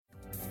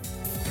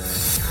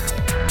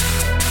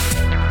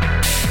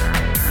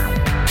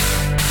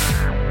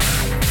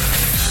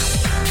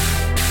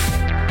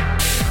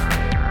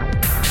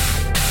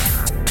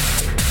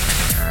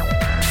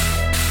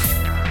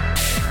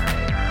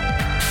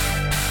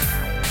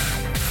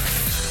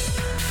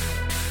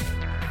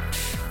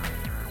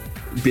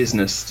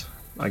business,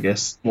 I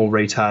guess, more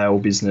retail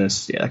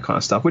business, yeah, that kind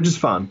of stuff, which is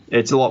fun.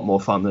 It's a lot more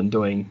fun than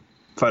doing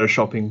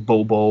photoshopping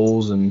bull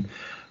balls and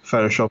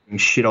photoshopping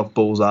shit off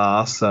bull's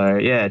ass. So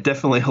yeah,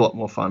 definitely a lot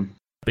more fun.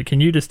 But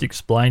can you just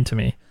explain to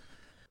me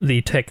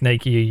the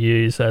technique you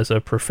use as a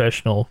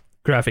professional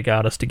graphic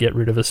artist to get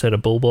rid of a set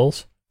of bull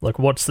balls? Like,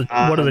 what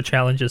are the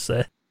challenges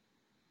there?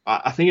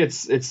 I think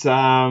it's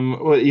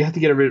well, you have to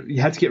get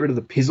rid of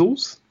the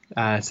pizzles.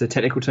 It's a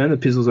technical term. The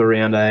pizzles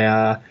around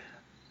a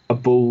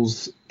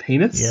bull's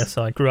penis. Yes,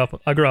 I grew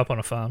up on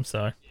a farm,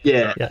 so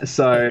yeah.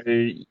 So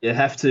you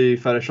have to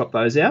Photoshop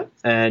those out,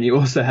 and you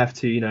also have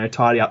to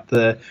tidy up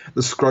the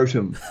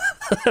scrotum.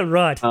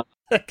 Right.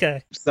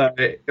 Okay. So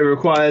it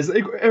requires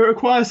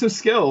some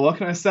skill. What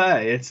can I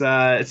say? It's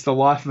the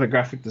life of a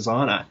graphic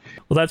designer.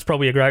 Well, that's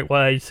probably a great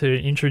way to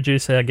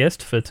introduce our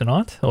guest for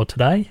tonight or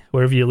today,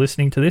 wherever you're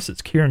listening to this.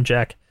 It's Kieran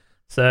Jack.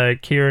 So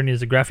Kieran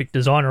is a graphic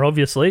designer,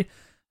 obviously,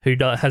 who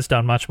has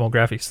done much more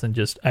graphics than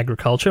just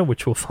agriculture,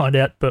 which we'll find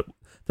out. But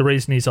the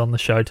reason he's on the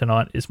show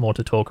tonight is more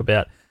to talk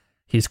about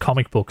his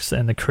comic books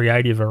and the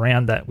creative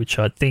around that, which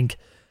I think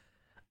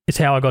is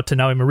how I got to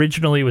know him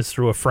originally, was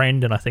through a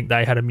friend, and I think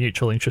they had a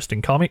mutual interest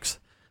in comics.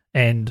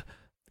 And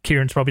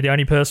Kieran's probably the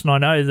only person I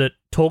know that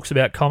talks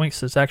about comics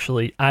that's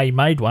actually A,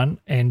 made one,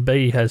 and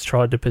B, has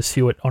tried to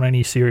pursue it on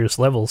any serious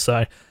level.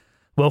 So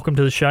welcome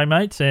to the show,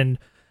 mates. And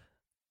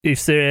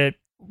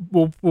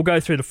we'll go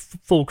through the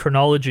full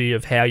chronology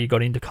of how you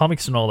got into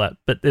comics and all that.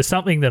 But there's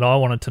something that I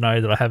wanted to know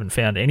that I haven't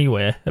found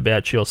anywhere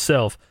about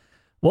yourself.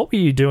 What were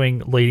you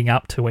doing leading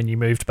up to when you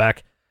moved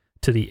back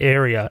to the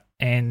area,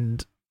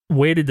 and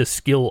where did the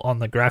skill on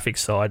the graphics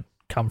side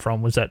come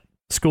from? Was that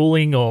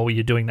schooling, or were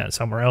you doing that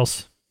somewhere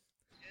else?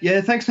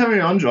 Yeah, thanks for having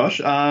me on,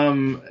 Josh.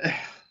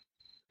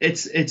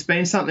 It's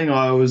been something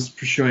I was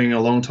pursuing a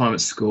long time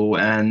at school,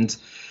 and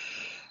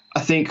I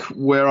think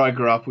where I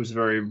grew up was a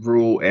very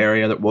rural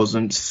area that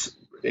wasn't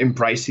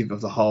embracive of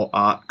the whole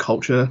art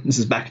culture. This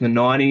is back in the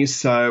 90s,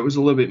 so it was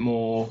a little bit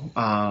more,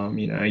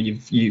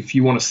 if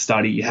you want to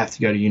study, you have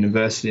to go to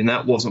university, and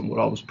that wasn't what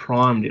I was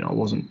primed in. I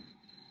wasn't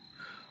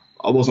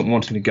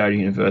wanting to go to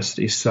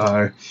university,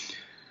 so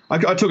I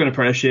took an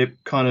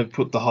apprenticeship, kind of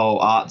put the whole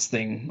arts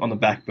thing on the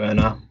back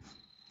burner.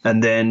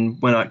 And then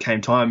when it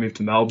came time, I moved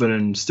to Melbourne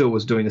and still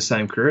was doing the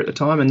same career at the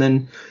time. And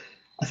then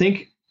I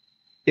think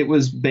it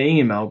was being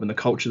in Melbourne, the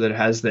culture that it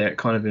has there,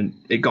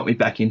 it got me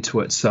back into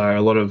it. So a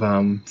lot of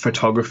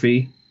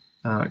photography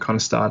kind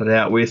of started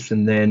out with,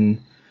 and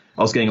then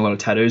I was getting a lot of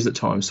tattoos at the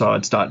time, so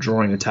I'd start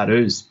drawing the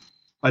tattoos.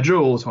 I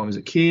drew all the time as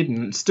a kid,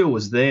 and it still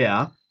was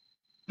there.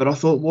 But I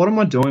thought, what am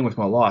I doing with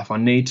my life? I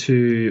need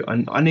to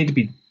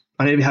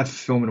have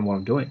fulfillment in what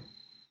I'm doing.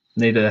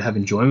 I need to have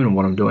enjoyment in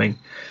what I'm doing.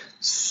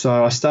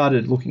 So I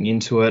started looking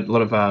into it.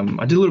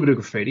 I did a little bit of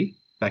graffiti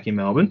back in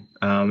Melbourne.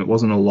 It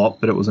wasn't a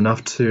lot, but it was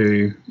enough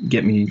to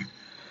get me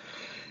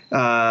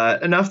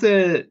enough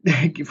to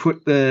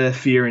put the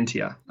fear into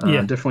you.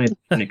 Definitely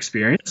an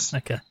experience.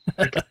 Okay.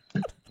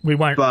 We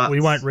won't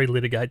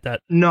relitigate that.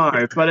 No,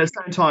 but at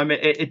the same time,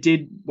 it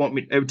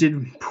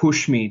did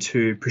push me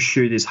to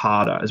pursue this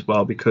harder as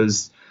well,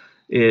 because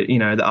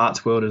the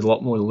arts world is a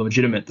lot more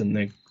legitimate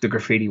than the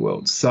graffiti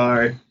world.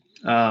 So.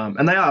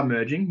 And they are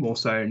emerging more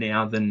so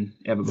now than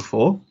ever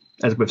before,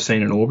 as we've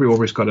seen in Albury.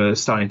 Albury's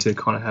starting to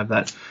kind of have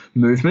that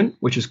movement,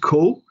 which is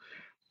cool.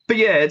 But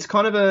yeah, it's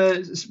kind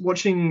of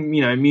watching,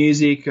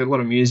 music, a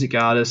lot of music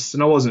artists,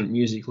 and I wasn't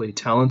musically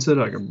talented.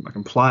 I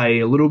can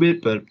play a little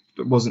bit, but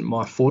it wasn't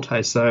my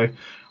forte. So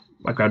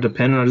I grabbed a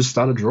pen and I just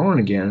started drawing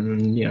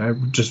again,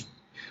 and just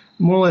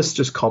more or less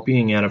just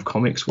copying out of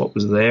comics what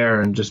was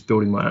there and just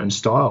building my own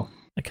style.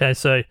 Okay,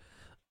 so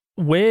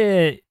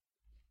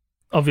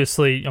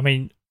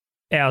obviously,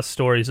 our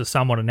stories are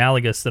somewhat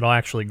analogous, that I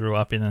actually grew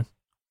up in a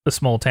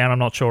small town. I'm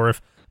not sure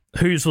if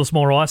whose was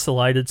more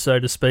isolated, so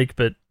to speak,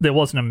 but there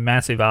wasn't a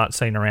massive art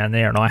scene around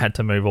there, and I had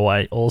to move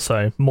away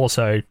also, more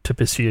so to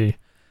pursue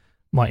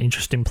my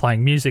interest in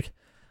playing music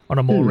on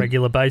a more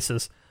regular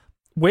basis.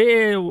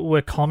 Where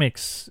were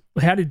comics?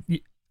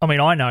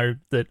 I know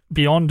that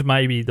beyond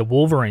maybe the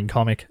Wolverine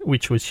comic,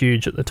 which was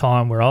huge at the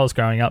time where I was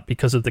growing up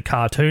because of the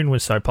cartoon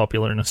was so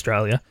popular in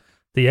Australia,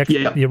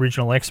 the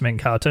original X-Men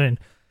cartoon,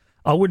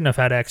 I wouldn't have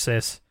had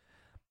access,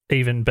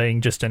 even being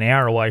just an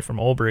hour away from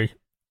Albury,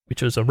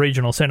 which was a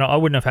regional centre. I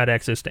wouldn't have had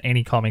access to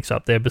any comics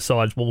up there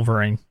besides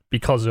Wolverine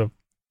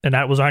and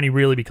that was only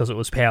really because it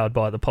was powered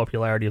by the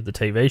popularity of the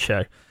TV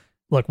show.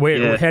 Like,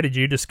 how did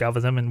you discover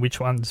them, and which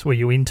ones were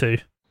you into?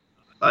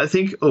 I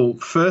think,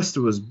 first it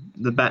was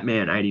the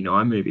Batman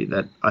 '89 movie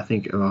that I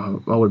think I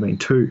would have been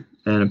 2,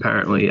 and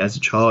apparently as a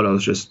child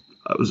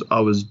I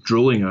was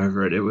drooling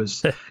over it. It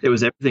was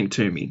everything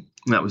to me.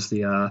 And that was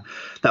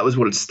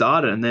what it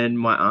started. And then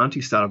my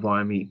auntie started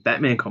buying me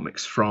Batman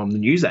comics from the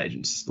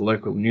newsagents, the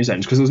local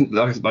newsagents, because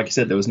like you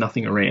said, there was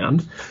nothing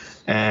around,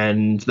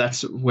 and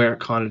that's where it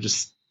kind of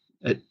just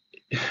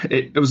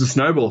it was a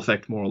snowball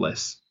effect, more or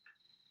less.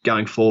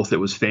 Going forth, it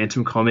was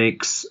Phantom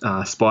comics,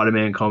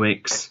 Spider-Man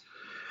comics.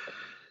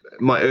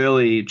 My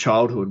early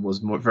childhood was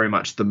very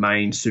much the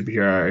main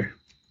superhero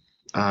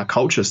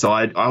culture, so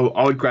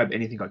I would grab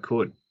anything I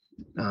could.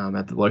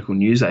 at the local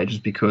newsagents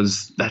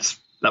because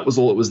that was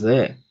all that was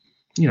there.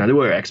 You know, there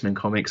were X-Men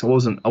comics. I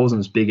wasn't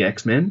as big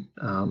X-Men.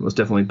 It was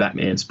definitely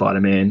Batman,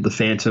 Spider-Man, the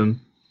Phantom.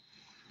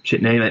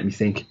 Shit, now you make me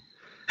think.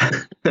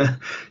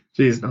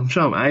 Jeez, I'm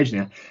sure I'm aged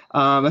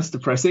now. That's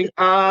depressing.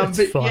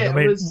 It's fine. Yeah, I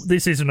mean,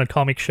 this isn't a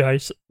comic show,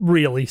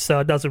 really, so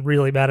it doesn't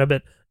really matter.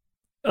 But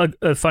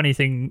a funny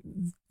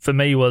thing for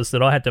me was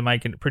that I had to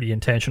make a pretty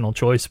intentional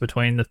choice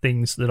between the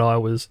things that I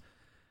was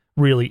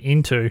really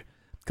into,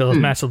 because I was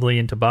massively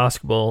into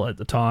basketball at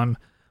the time,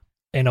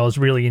 and I was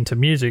really into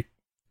music,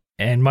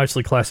 and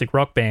mostly classic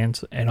rock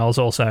bands, and I was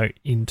also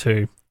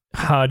into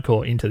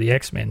hardcore, into the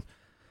X-Men.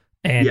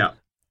 And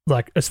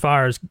like, as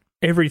far as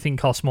everything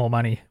cost more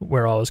money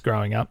where I was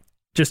growing up.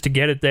 Just to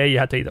get it there, you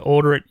had to either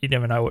order it, you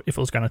never know if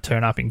it was going to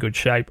turn up in good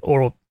shape,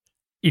 or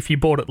if you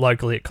bought it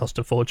locally, it cost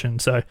a fortune.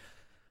 So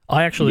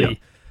I actually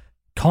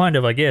kind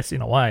of, I guess,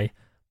 in a way,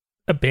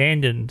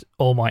 abandoned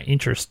all my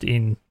interest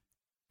in,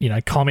 you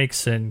know,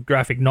 comics and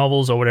graphic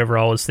novels or whatever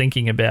I was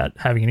thinking about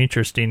having an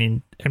interest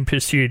in and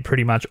pursued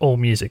pretty much all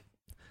music.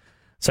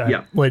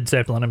 So Led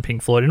Zeppelin and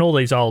Pink Floyd and all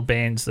these old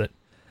bands that,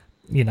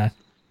 you know,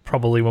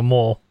 probably were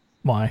more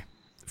my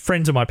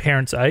friends of my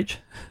parents' age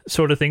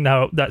sort of thing.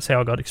 That's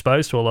how I got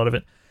exposed to a lot of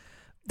it.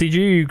 Did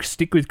you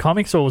stick with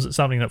comics, or was it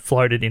something that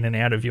floated in and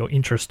out of your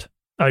interest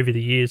over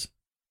the years?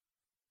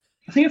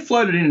 I think it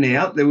floated in and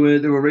out. There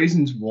were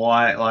reasons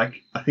why.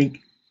 Like, I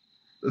think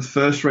the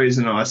first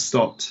reason I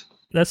stopped...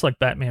 That's like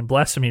Batman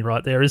blasphemy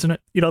right there, isn't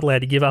it? You're not allowed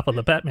to give up on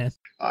the Batman.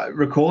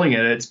 Recalling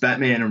it's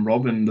Batman and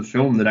Robin, the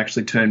film, that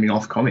actually turned me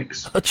off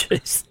comics. Oh,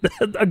 jeez.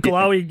 A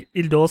glowing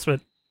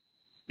endorsement.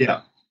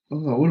 Yeah. I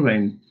would have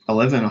been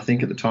 11, I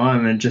think, at the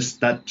time, and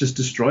that just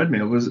destroyed me.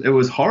 It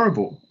was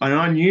horrible. And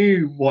I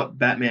knew what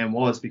Batman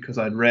was because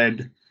I'd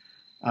read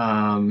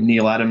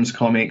Neil Adams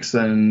comics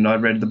and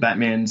I'd read the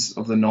Batmans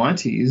of the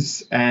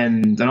 90s,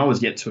 and I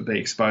was yet to be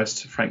exposed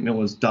to Frank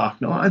Miller's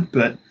Dark Knight.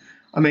 But,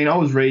 I mean, I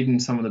was reading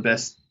some of the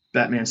best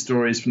Batman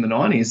stories from the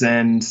 90s,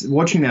 and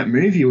watching that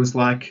movie was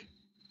like,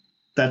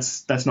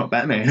 that's not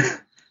Batman.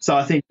 So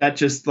I think that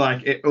just,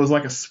 like, it was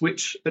like a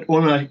switch. It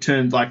automatically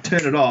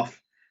turned it off.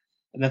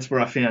 And that's where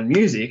I found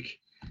music.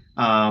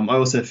 I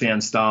also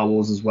found Star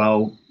Wars as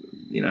well.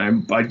 You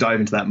know, I dove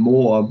into that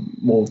more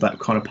of that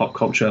kind of pop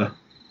culture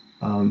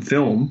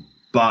film.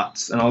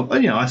 But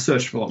I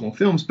searched for a lot more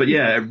films. But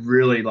yeah, it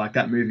really, like,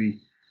 that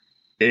movie,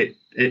 it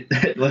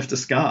left a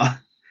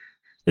scar.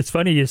 It's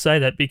funny you say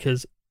that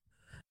because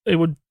it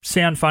would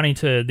sound funny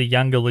to the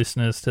younger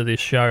listeners to this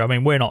show. I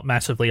mean, we're not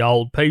massively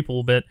old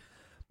people, but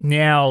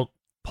now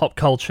pop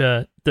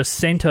culture, the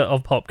center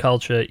of pop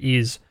culture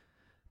is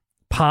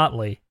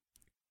partly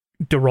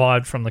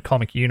derived from the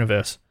comic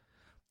universe.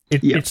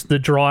 It's the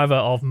driver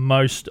of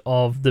most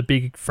of the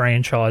big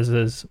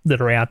franchises that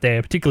are out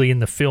there, particularly in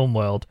the film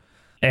world,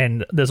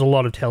 and there's a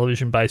lot of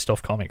television based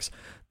off comics.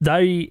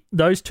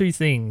 Those two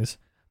things,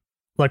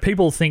 like,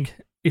 people think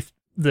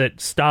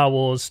that Star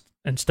Wars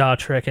and Star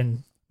Trek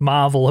and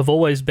Marvel have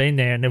always been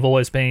there and they've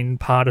always been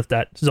part of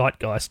that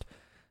zeitgeist.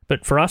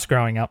 But for us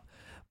growing up,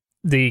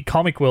 the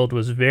comic world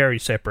was very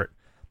separate.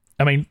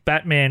 I mean,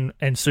 Batman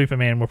and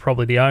Superman were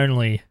probably the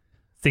only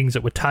things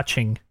that were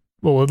touching,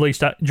 well, at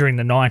least during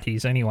the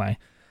 90s anyway,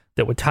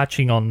 that were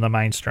touching on the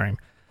mainstream.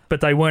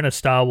 But they weren't a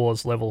Star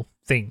Wars level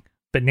thing.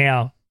 But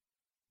now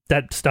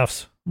that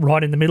stuff's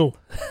right in the middle.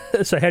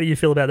 So how do you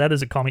feel about that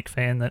as a comic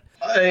fan? That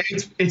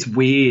it's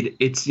weird.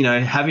 It's, you know,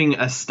 having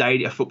a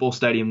football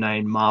stadium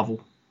named Marvel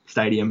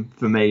Stadium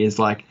for me is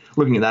like,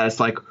 looking at that, it's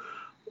like,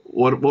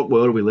 what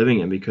world are we living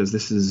in? Because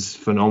this is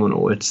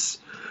phenomenal. It's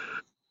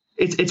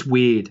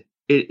weird.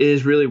 It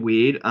is really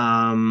weird.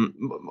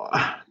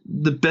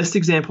 The best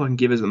example I can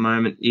give at the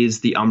moment is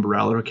the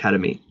Umbrella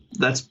Academy.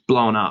 That's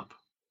blown up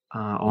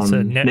on it's a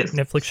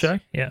Netflix show.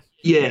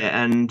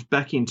 Yeah, and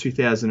back in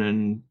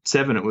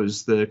 2007, it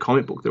was the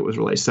comic book that was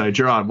released. So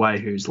Gerard Way,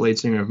 who's the lead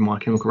singer of My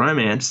Chemical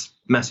Romance,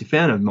 massive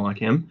fan of My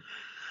Chem,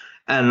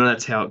 and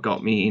that's how it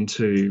got me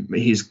into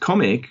his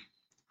comic.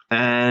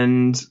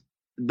 And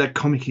that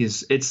comic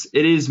it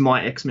is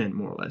my X-Men,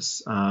 more or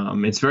less.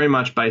 It's very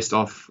much based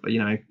off, you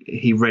know,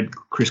 he read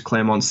Chris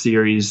Claremont's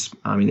series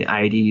in the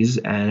 80s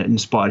and it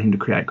inspired him to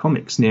create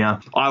comics. Now,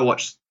 I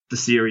watched the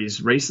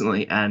series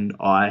recently and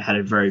I had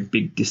a very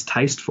big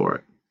distaste for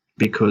it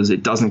because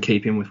it doesn't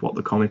keep in with what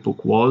the comic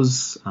book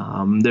was.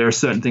 There are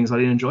certain things I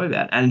didn't enjoy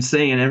about it. And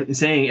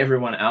seeing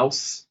everyone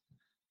else,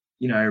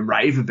 you know,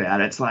 rave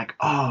about it, it's like,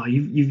 oh,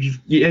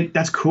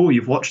 that's cool.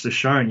 You've watched the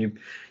show and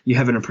you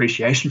have an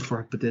appreciation for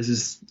it, but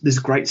there's this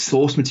great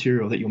source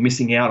material that you're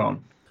missing out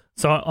on.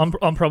 So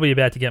I'm probably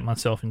about to get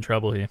myself in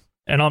trouble here,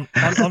 and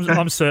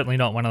I'm certainly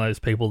not one of those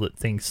people that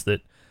thinks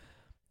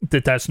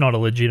that's not a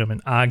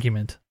legitimate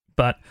argument.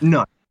 But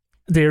no,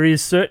 there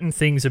is certain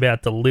things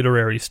about the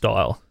literary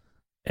style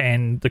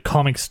and the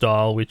comic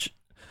style which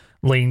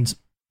leans.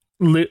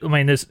 I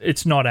mean,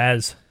 it's not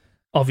as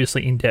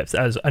obviously in depth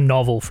as a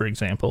novel, for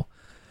example.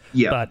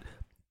 Yeah, but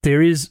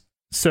there is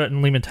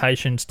certain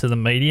limitations to the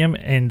medium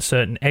and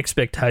certain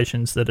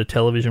expectations that a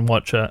television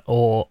watcher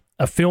or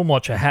a film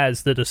watcher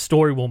has that a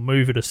story will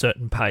move at a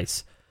certain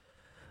pace.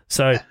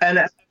 So,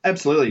 And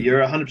absolutely,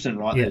 you're 100%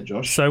 right there,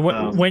 Josh. So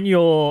when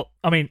you're,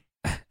 I mean,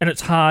 and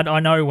it's hard. I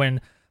know when,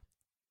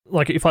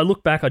 like, if I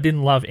look back, I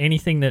didn't love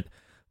anything that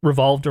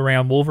revolved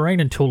around Wolverine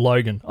until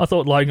Logan. I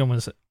thought Logan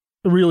was a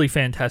really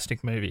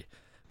fantastic movie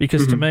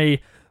because to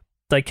me,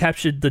 they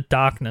captured the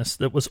darkness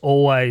that was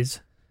always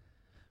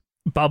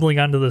bubbling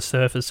under the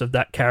surface of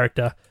that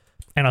character.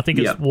 And I think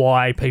it's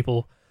why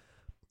people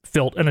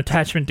felt an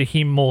attachment to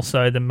him more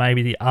so than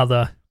maybe the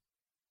other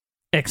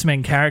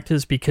X-Men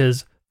characters,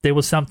 because there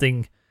was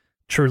something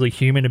truly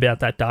human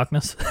about that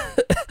darkness.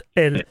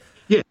 And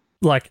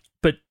but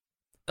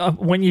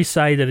when you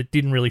say that it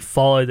didn't really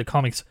follow the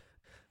comics,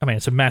 I mean,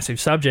 it's a massive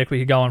subject. We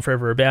could go on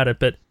forever about it,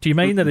 but do you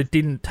mean that it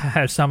didn't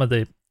have some of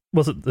the,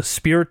 was it the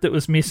spirit that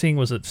was missing?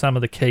 Was it some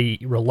of the key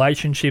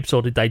relationships,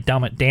 or did they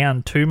dumb it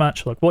down too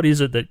much? Like, what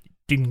is it that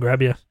didn't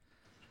grab you?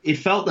 It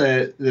felt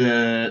that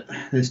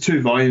there's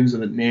 2 volumes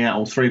of it now,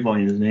 or 3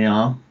 volumes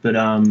now, but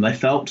they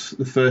felt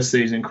the first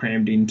season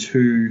crammed in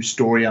 2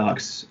 story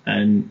arcs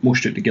and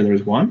mushed it together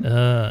as one.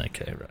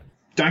 Okay, right.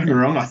 Don't get me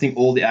wrong, I think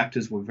all the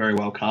actors were very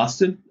well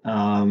casted.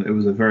 It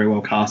was a very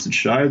well casted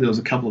show. There was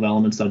a couple of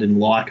elements I didn't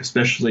like,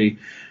 especially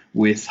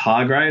with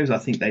Hargraves. I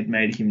think they'd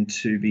made him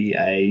to be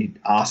a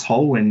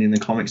asshole when in the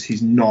comics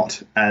he's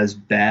not as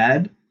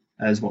bad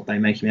as what they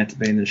make him out to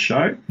be in the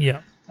show.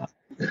 Yeah.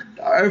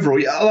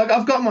 Overall, like,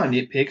 I've got my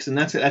nitpicks, and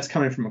that's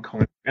coming from a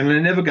comic, and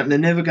they're never going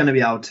to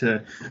be able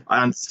to.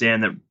 I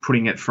understand that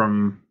putting it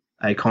from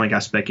a comic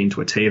aspect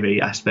into a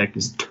TV aspect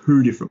is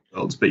 2 different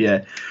worlds, but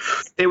yeah,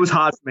 it was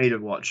hard for me to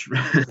watch.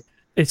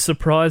 It's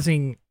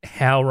surprising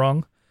how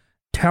wrong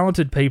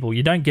talented people,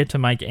 you don't get to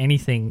make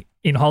anything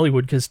in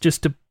Hollywood, because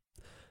just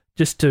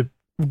to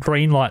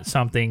greenlight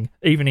something,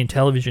 even in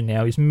television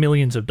now, is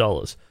millions of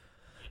dollars.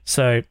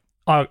 So,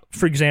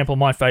 for example,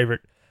 my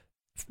favorite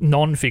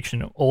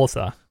non-fiction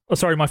author,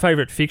 my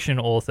favorite fiction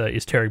author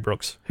is Terry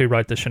Brooks, who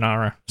wrote the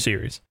Shannara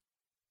series.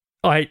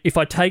 If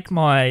I take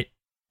my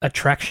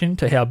attraction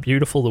to how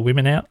beautiful the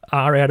women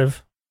are out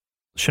of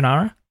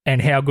Shannara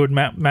and how good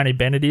Manny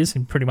Bennett is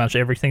in pretty much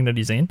everything that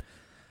he's in,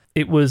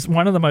 it was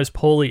one of the most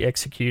poorly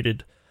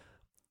executed.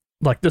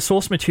 Like, the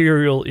source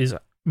material is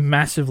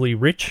massively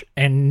rich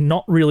and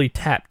not really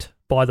tapped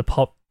by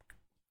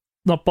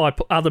not by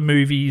other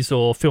movies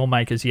or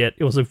filmmakers yet.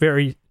 It was a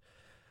very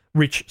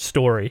rich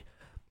story,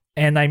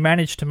 and they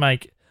managed to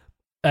make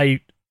a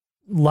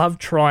love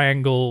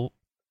triangle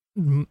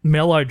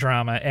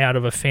melodrama out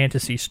of a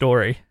fantasy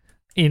story.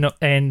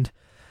 And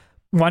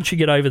once you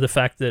get over the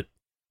fact that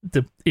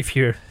if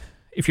you're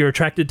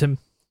attracted to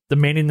the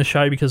men in the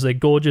show because they're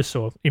gorgeous,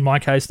 or in my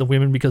case the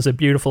women because they're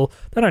beautiful,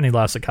 that only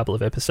lasts a couple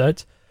of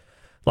episodes.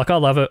 Like, I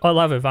love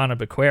Ivana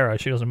Baquero.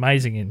 She was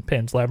amazing in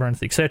Pan's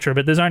Labyrinth, etc.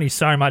 But there's only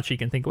so much you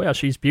can think, wow,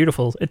 she's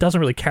beautiful. It doesn't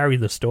really carry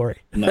the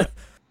story. No,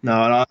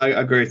 and I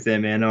agree with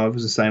them, man. I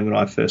was the same when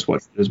I first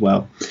watched it as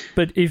well.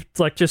 But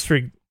just for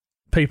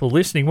people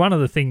listening, one of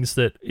the things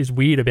that is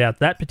weird about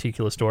that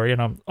particular story,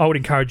 and I would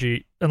encourage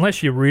you,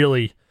 unless you're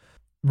really,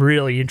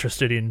 really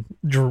interested in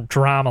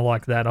drama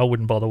like that, I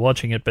wouldn't bother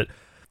watching it, but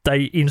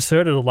they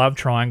inserted a love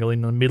triangle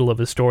in the middle of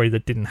a story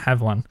that didn't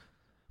have one.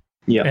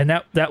 Yeah. And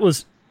that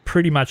was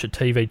pretty much a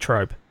TV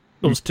trope.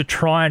 It was to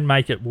try and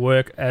make it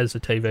work as a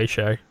TV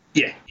show.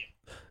 Yeah.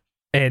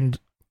 And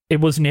it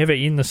was never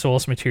in the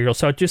source material,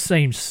 so it just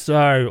seems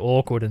so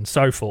awkward and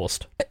so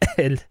forced.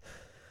 And,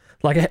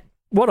 like,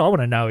 what I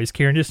want to know is,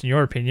 Kieran, just in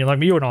your opinion,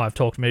 like, you and I have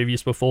talked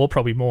movies before,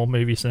 probably more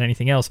movies than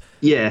anything else.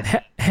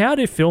 Yeah. How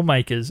do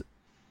filmmakers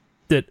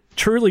that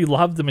truly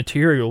love the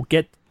material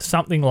get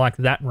something like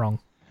that wrong?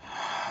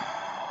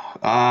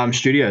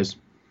 Studios.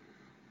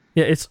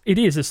 Yeah, it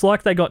is. It's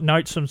like they got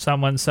notes from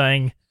someone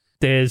saying,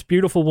 there's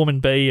beautiful woman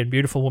B and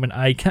beautiful woman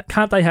A.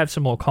 Can't they have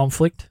some more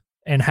conflict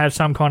and have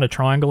some kind of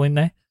triangle in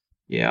there?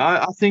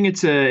 Yeah, I think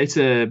it's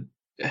a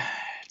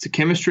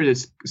chemistry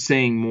that's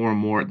seeing more and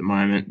more at the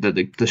moment, that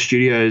the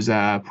studios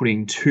are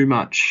putting too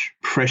much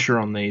pressure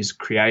on these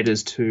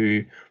creators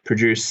to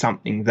produce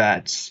something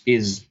that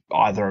is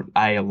either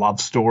a love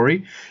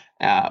story,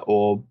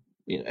 or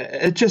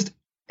it just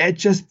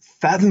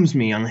fathoms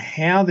me on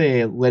how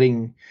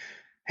do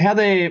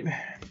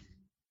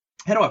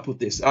I put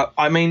this?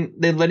 I mean,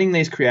 they're letting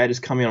these creators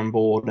come in on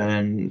board,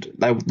 and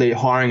they're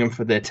hiring them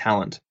for their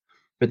talent,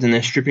 but then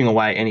they're stripping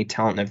away any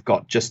talent they've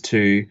got just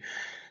to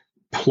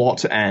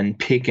plot and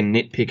pick and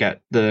nitpick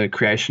at the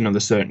creation of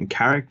a certain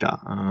character.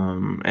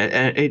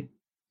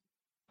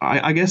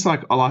 I guess,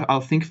 like,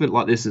 I'll think of it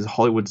like this: as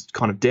Hollywood's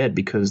kind of dead,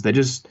 because they're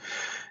just,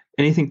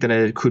 anything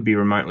that could be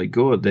remotely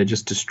good, they're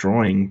just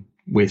destroying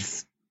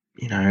with,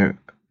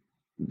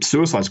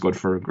 Suicide Squad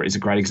is a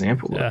great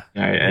example.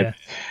 Yeah.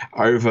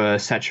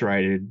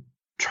 Oversaturated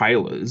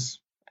trailers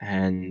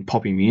and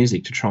poppy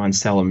music to try and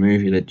sell a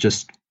movie that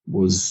just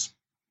was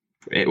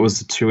a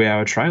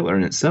 2-hour trailer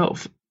in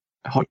itself.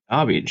 Hot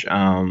garbage.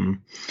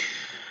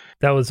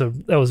 That was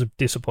a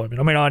disappointment.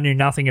 I mean, I knew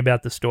nothing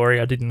about the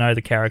story. I didn't know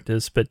the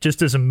characters, but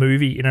just as a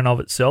movie in and of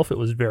itself, it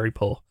was very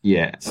poor.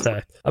 Yeah.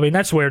 So, I mean,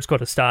 that's where it's got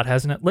to start,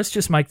 hasn't it? Let's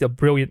just make the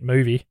brilliant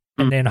movie,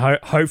 and then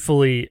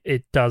hopefully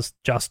it does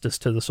justice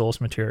to the source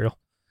material.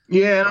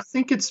 Yeah, and I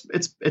think it's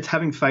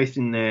having faith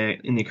in their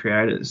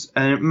creators,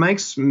 and it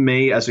makes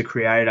me as a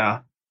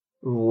creator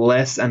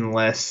less and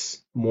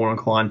less more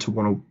inclined to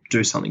want to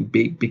do something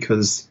big,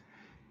 because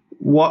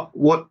what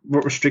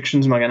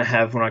restrictions am I going to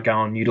have when I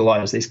go and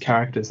utilize these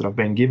characters that I've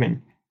been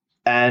given?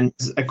 And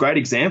a great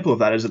example of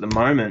that is at the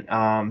moment,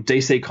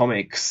 DC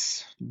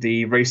Comics,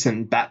 the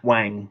recent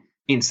Batwang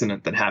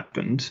incident that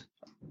happened.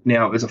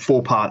 Now, it was a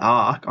 4-part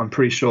arc. I'm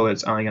pretty sure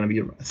it's only going to be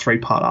a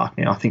 3-part arc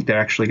now. I think they're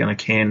actually going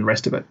to can the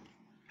rest of it.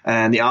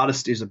 And the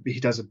artist he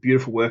does a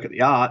beautiful work at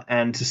the art,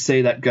 and to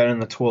see that go in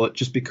the toilet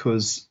just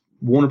because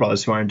Warner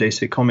Brothers, who own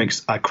DC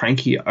Comics, are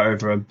cranky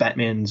over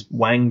Batman's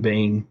Wang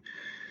being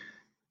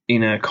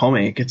in a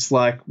comic, it's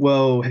like,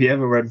 well, have you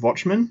ever read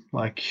Watchmen?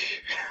 Like,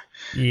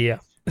 yeah,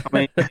 I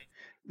mean,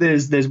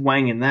 there's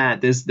Wang in that.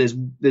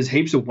 There's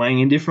heaps of Wang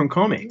in different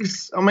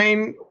comics. I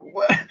mean,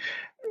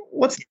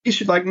 what's the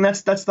issue? Like, and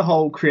that's the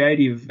whole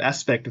creative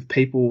aspect of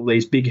people,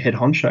 these big head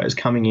honchos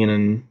coming in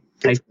and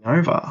taking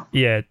over.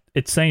 Yeah,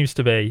 it seems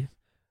to be.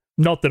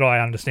 Not that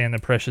I understand the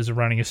pressures of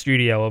running a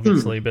studio,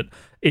 obviously, but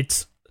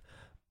it's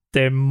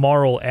their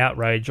moral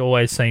outrage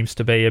always seems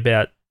to be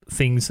about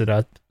things that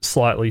are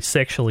slightly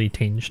sexually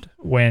tinged,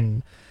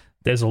 when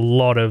there's a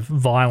lot of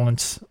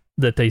violence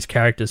that these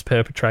characters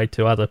perpetrate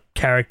to other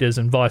characters,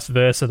 and vice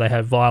versa. They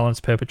have violence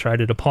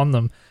perpetrated upon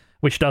them,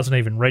 which doesn't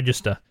even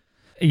register.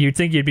 You'd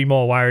think you'd be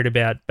more worried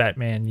about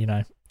Batman,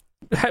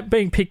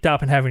 being picked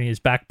up and having his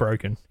back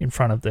broken in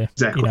front of the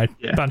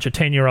bunch of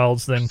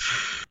 10-year-olds than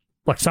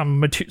like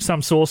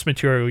some source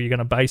material you're going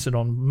to base it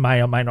on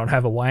may or may not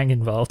have a Wang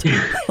involved.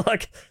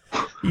 Like,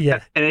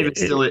 yeah, and even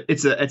still,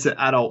 it's an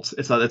adult.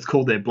 It's like, it's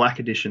called their Black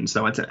Edition,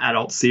 so it's an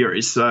adult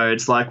series. So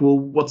it's like, well,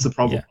 what's the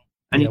problem?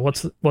 And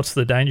what's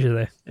the danger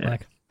there? Yeah.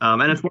 Like,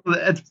 and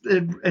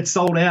it's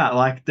sold out.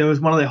 Like, there was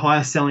one of their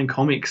highest selling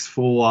comics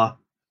for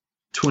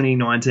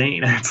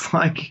 2019, and it's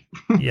like,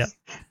 yeah,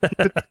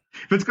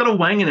 if it's got a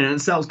Wang in it and it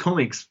sells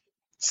comics,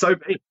 so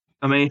be it.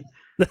 I mean,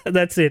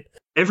 that's it.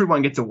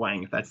 Everyone gets a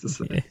Wang if that's the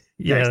thing.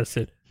 Yeah, that's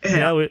it.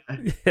 Yeah.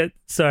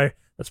 So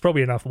that's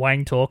probably enough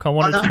Wang talk. I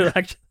wanted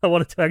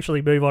to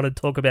actually move on and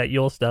talk about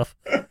your stuff.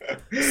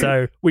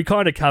 So we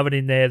kind of covered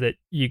in there that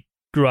you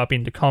grew up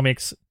into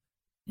comics,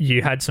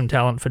 you had some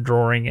talent for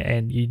drawing,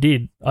 and you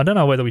did. I don't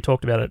know whether we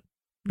talked about it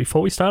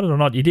before we started or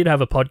not. You did have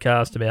a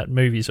podcast about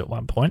movies at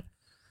one point.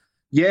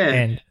 Yeah.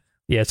 And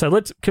yeah, so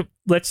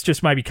let's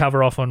just maybe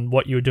cover off on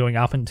what you were doing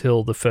up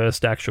until the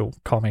first actual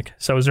comic.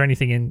 So was there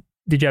anything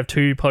did you have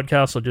 2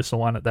 podcasts or just the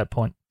one at that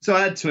point? So I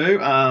had 2.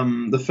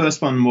 The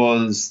first one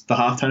was The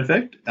Halftone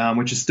Effect,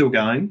 which is still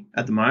going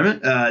at the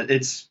moment.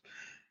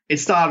 It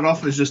started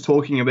off as just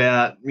talking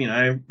about,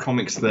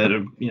 comics that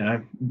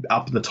are,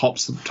 up in the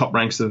top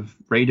ranks of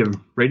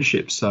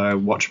readership. So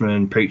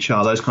Watchmen, Preacher,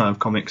 those kind of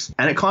comics.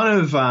 And it kind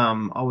of,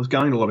 I was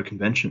going to a lot of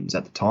conventions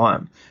at the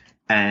time,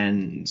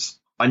 and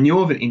I knew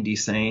of an indie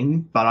scene,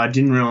 but I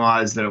didn't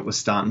realize that it was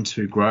starting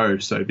to grow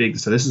so big.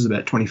 So this was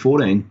about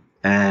 2014,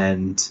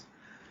 and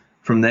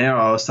from there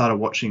I started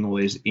watching all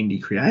these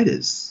indie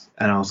creators,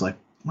 and I was like,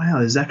 wow,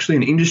 there's actually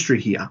an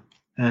industry here,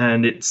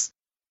 and it's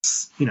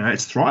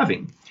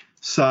thriving.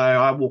 So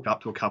I walked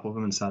up to a couple of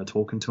them and started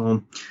talking to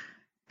them,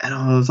 and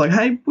I was like,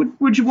 hey,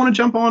 would you want to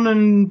jump on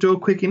and do a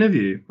quick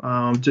interview,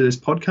 do this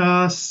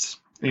podcast?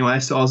 Anyway,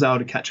 so I was able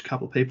to catch a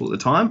couple of people at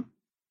the time.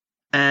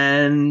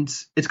 And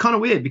it's kind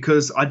of weird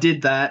because I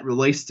did that,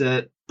 released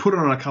it, put it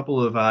on a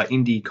couple of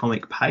indie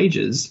comic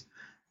pages,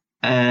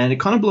 and it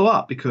kind of blew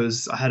up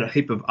because I had a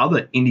heap of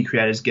other indie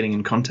creators getting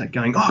in contact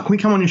going, oh, can we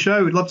come on your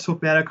show? We'd love to talk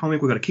about our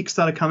comic. We've got a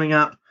Kickstarter coming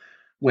up.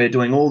 We're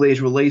doing all these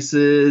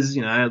releases,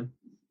 yada,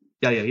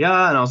 yada,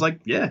 yada. And I was like,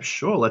 yeah,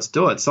 sure, let's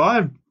do it.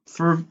 So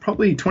for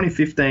probably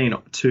 2015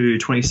 to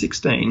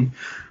 2016,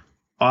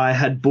 I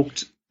had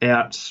booked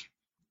out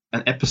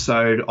an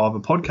episode of a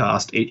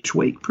podcast each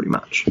week pretty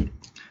much.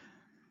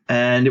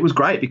 And it was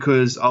great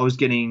because I was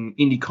getting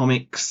indie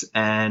comics,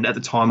 and at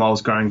the time I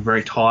was growing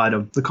very tired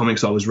of the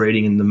comics I was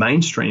reading in the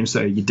mainstream,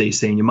 so your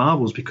DC and your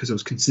Marvels, because it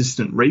was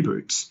consistent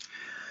reboots.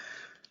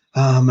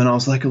 And I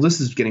was like, well, this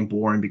is getting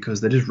boring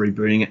because they're just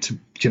rebooting it to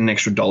get an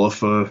extra $1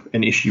 for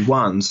an issue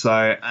 1. So,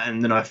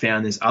 and then I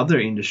found this other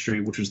industry,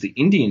 which was the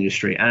indie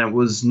industry, and it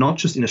was not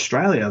just in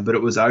Australia, but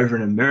it was over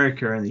in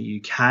America and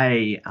the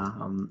UK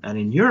and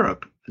in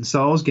Europe. And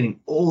so I was getting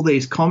all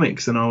these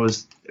comics, and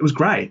it was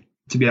great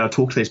to be able to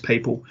talk to these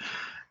people.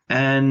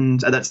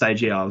 And at that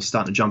stage, I was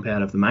starting to jump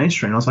out of the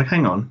mainstream. I was like,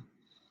 hang on,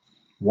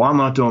 why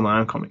am I not doing my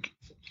own comic?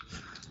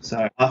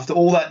 So after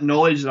all that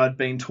knowledge that I'd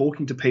been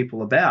talking to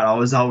people about, I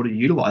was able to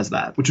utilize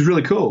that, which was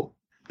really cool.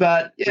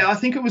 But yeah, I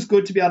think it was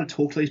good to be able to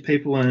talk to these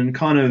people, and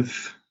kind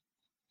of,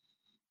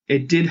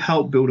 it did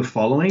help build a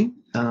following,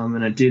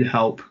 and it did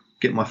help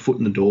get my foot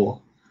in the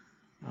door.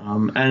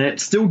 And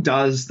it still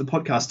does. The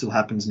podcast still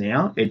happens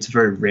now. It's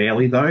very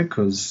rarely though,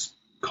 because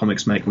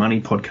comics make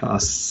money,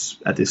 podcasts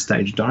at this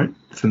stage don't,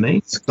 for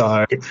me.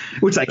 So,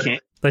 which they can.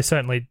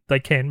 They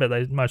can, but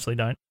they mostly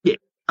don't. Yeah.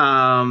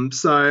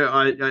 So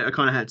I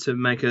kind of had to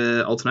make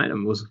an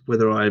ultimatum, was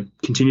whether I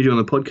continue doing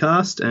the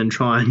podcast and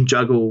try and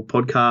juggle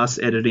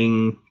podcast,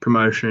 editing,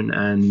 promotion,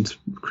 and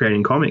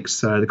creating comics.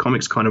 So the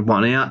comics kind of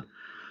won out.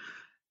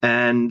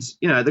 And,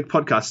 the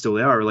podcast's still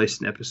there. I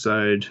released an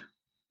episode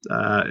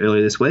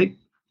earlier this week.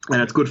 And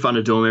it's good fun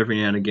to do them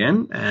every now and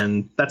again.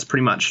 And that's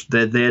pretty much,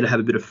 they're there to have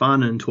a bit of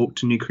fun and talk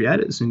to new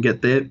creators and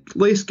at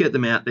least get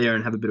them out there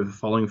and have a bit of a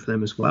following for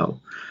them as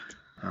well.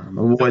 I've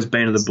always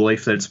been of the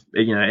belief that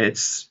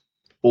it's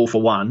all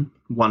for one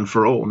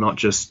for all, not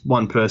just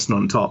one person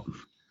on top.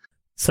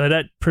 So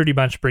that pretty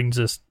much brings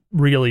us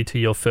really to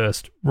your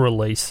first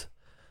release.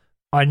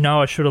 I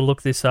know I should have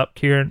looked this up,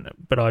 Kieran,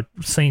 but I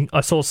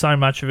saw so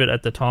much of it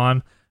at the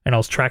time, and I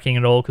was tracking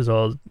it all because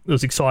it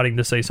was exciting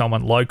to see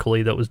someone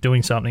locally that was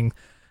doing something.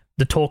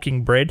 The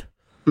Talking Bread.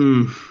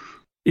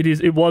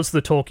 It was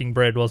The Talking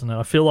Bread, wasn't it?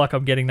 I feel like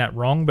I'm getting that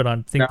wrong, but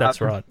I think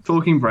that's right.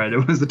 Talking Bread.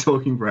 It was The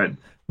Talking Bread.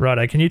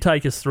 Righto. Can you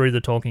take us through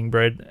The Talking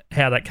Bread,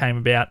 how that came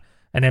about,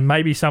 and then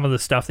maybe some of the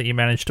stuff that you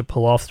managed to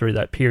pull off through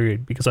that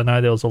period? Because I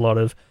know there was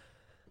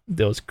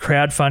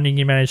crowdfunding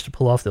you managed to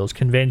pull off, there was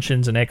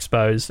conventions and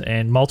expos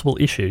and multiple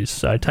issues.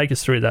 So take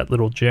us through that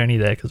little journey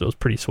there, because it was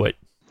pretty sweet.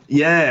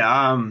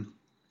 Yeah.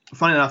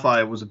 Funny enough,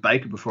 I was a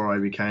baker before I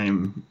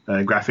became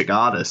a graphic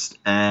artist,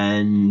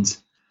 and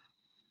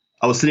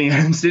I was sitting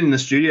in the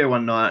studio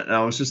one night, and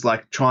I was just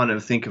like trying to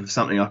think of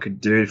something I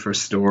could do for a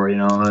story,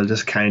 and it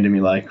just came to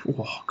me like,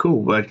 oh,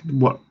 cool, like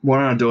why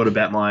don't I do it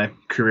about my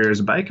career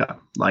as a baker,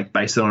 like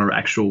based on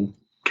actual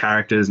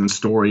characters and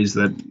stories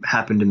that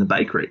happened in the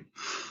bakery.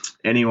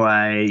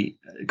 Anyway,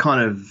 it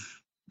kind of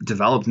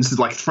developed, and this is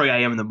like 3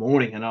 a.m. in the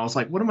morning, and I was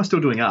like, what am I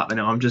still doing up? And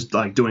I'm just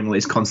like doing all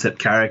these concept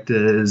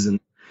characters and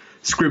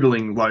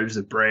scribbling loaves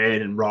of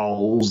bread and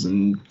rolls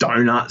and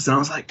donuts, and I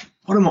was like,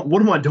 what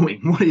am I doing?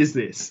 What is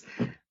this?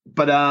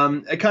 But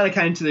it kind of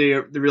came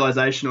to the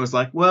realization. It was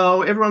like,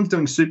 well, everyone's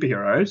doing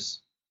superheroes,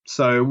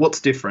 so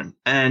what's different?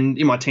 And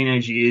in my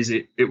teenage years,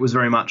 it was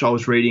very much, I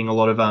was reading a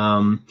lot of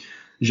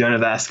Jonah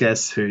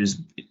Vasquez,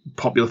 who's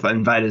popular for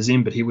Invader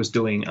Zim, but he was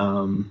doing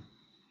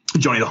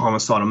Johnny the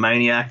Homicidal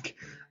Maniac.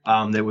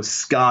 There was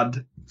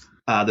Scud,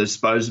 the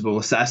Disposable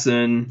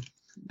Assassin.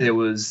 There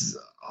was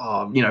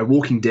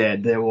Walking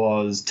Dead. There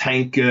was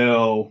Tank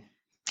Girl.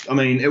 I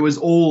mean, it was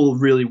all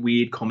really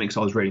weird comics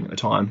I was reading at the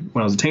time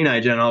when I was a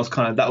teenager,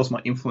 and that was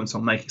my influence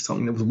on making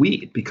something that was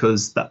weird,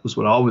 because that was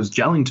what I was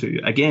gelling to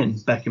again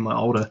back in my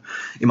older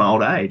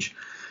age.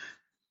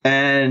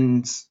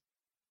 And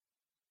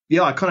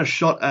yeah, I kind of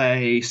shot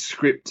a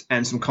script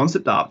and some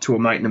concept art to a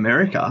mate in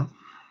America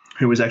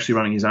who was actually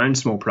running his own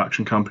small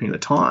production company at the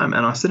time.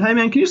 And I said, hey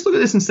man, can you just look at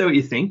this and see what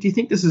you think? Do you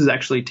think this is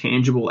actually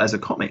tangible as a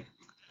comic?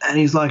 And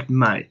he's like,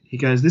 mate, he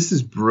goes, this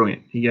is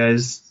brilliant. He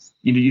goes,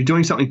 you're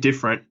doing something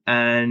different,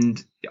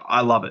 and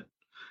I love it.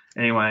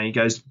 Anyway, he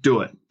goes, do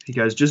it. He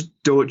goes, just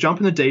do it. Jump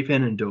in the deep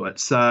end and do it.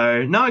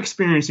 So no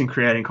experience in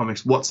creating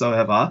comics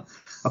whatsoever,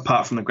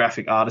 apart from the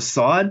graphic artist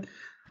side.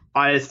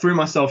 I threw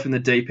myself in the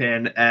deep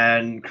end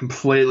and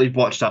completely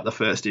botched up the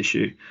first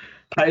issue.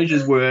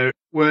 Pages weren't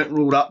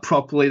ruled up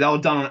properly. They were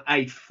done on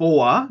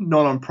A4,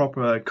 not on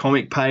proper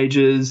comic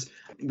pages.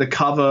 The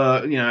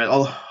cover,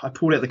 I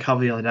pulled out the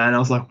cover the other day, and I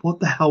was like, what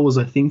the hell was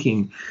I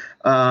thinking?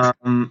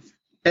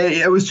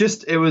 It was a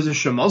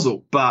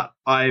schmozzle, but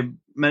I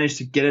managed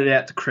to get it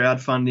out to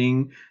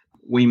crowdfunding.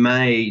 We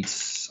made,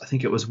 I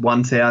think it was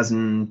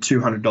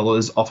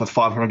 $1,200 off a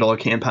 $500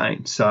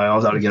 campaign. So I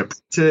was able to get it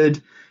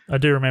printed. I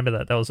do remember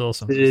that. That was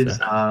awesome.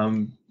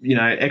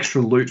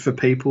 Extra loot for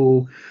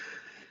people,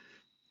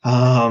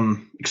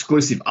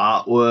 exclusive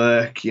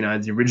artwork,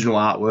 the original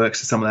artwork.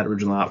 So some of that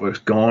original artwork's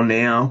gone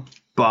now,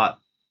 but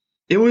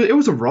it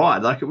was a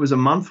ride. Like, it was a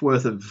month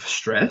worth of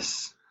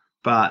stress,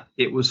 but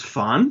it was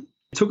fun.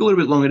 It took a little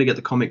bit longer to get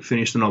the comic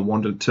finished than I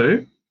wanted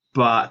to,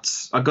 but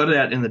I got it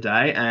out in the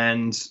day,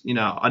 and,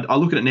 I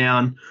look at it now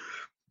and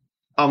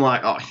I'm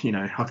like, I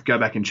could go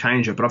back and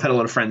change it, but I've had a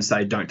lot of friends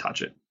say, don't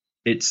touch it.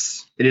 It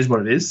is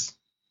what it is.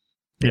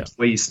 Yeah. It's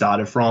where you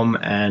started from,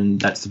 and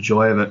that's the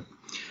joy of it.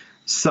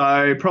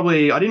 So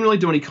probably I didn't really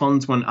do any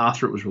cons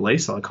after it was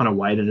released. So I kind of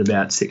waited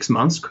about 6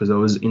 months because I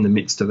was in the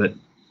midst of it.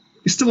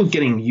 Still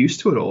getting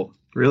used to it all,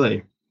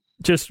 really.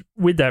 Just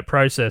with that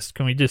process,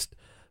 can we just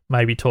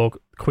maybe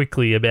talk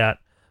quickly about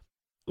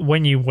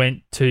when you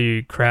went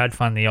to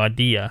crowdfund the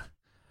idea?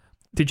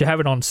 Did you have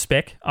it on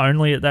spec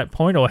only at that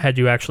point, or had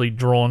you actually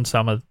drawn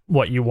some of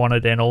what you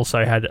wanted and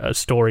also had a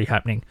story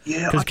happening?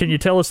 Yeah. Because can you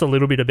tell us a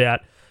little bit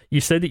about,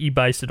 you said that you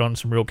based it on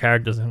some real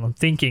characters, and I'm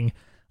thinking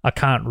I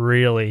can't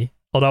really,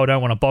 although I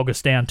don't want to bog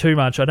us down too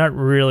much, I don't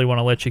really want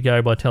to let you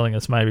go by telling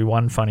us maybe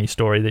one funny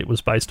story that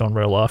was based on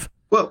real life.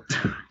 Well,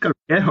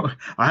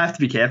 I have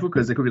to be careful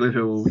because there could be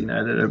little, that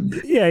are...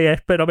 Yeah,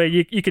 but I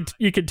mean, you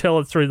could tell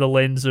it through the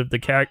lens of the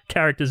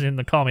characters in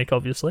the comic,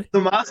 obviously.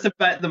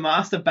 The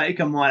Master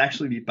Baker might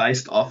actually be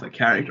based off a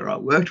character I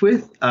worked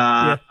with. He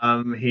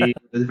was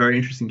a very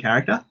interesting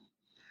character.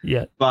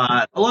 Yeah.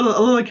 But a lot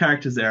of the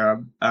characters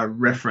there are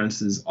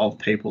references of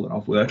people that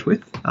I've worked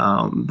with.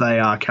 They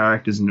are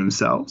characters in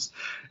themselves.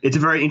 It's a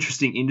very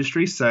interesting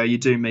industry, so you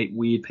do meet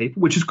weird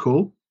people, which is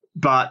cool.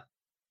 But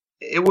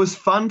it was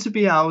fun to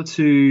be able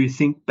to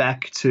think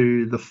back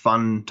to the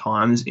fun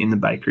times in the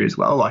bakery as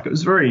well. Like, it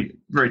was very,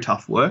 very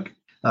tough work,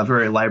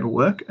 very labouring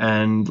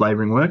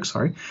work,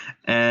 sorry.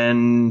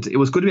 And it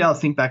was good to be able to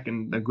think back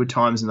in the good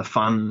times and the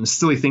fun,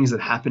 silly things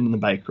that happened in the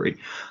bakery,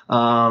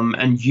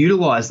 and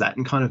utilise that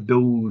and kind of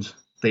build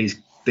these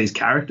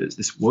characters,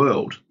 this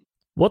world.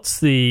 What's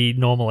the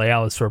normal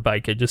hours for a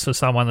baker, just for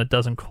someone that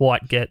doesn't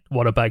quite get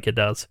what a baker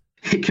does?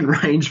 It can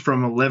range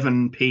from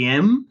 11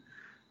 p.m.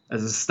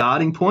 as a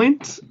starting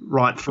point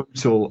right through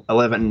till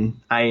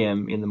 11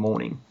 a.m. in the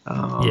morning.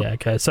 Yeah,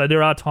 okay. So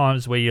there are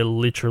times where you're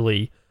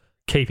literally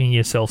keeping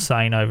yourself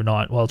sane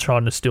overnight while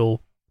trying to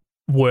still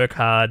work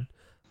hard.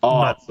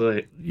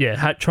 Absolutely.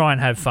 Yeah, try and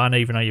have fun,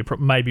 even though you're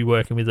maybe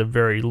working with a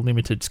very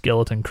limited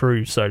skeleton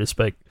crew, so to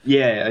speak.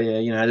 Yeah.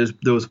 You know,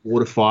 there was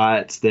water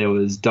fights, there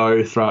was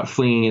dough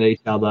flinging at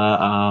each other.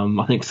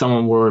 I think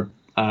someone wore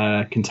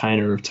a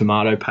container of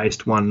tomato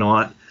paste one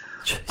night.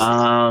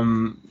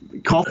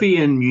 Coffee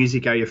and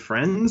music are your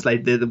friends.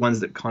 They're the ones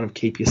that kind of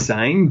keep you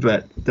sane,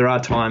 but there are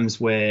times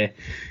where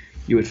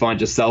you would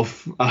find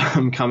yourself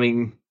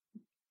going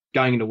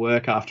into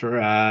work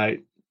after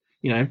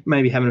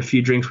maybe having a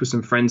few drinks with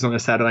some friends on a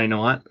Saturday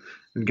night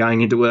and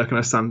going into work on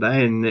a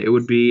Sunday, and it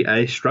would be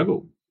a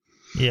struggle.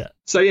 Yeah.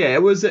 So yeah,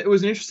 it was an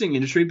interesting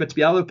industry, but to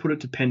be able to put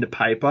it to pen to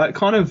paper,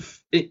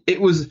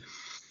 it was,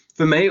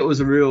 for me, it was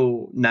a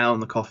real nail in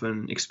the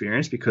coffin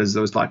experience, because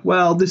it was like,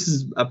 well, this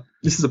is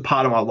a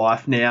part of my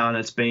life now, and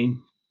it's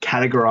been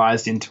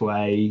categorized into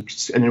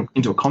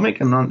a comic,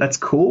 and that's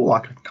cool.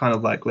 I can kind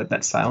of like let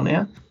that sail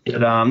now.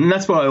 But, and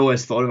that's what I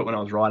always thought of it when I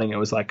was writing. It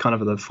was like kind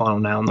of the final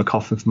nail in the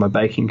coffin for my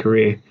baking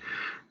career,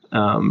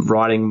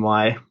 writing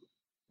my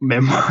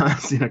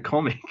memoirs in a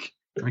comic,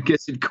 I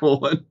guess you'd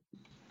call it.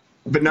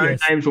 But no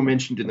names were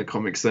mentioned in the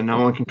comic, so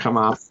no one can come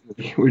after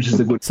me, which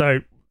is a good. So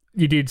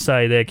you did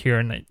say there,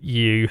 Kieran, that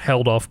you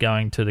held off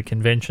going to the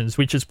conventions,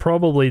 which is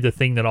probably the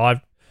thing that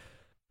I've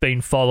been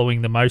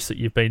following the most that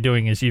you've been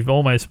doing, is you've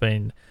almost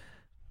been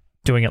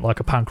doing it like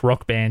a punk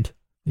rock band.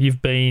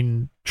 You've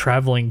been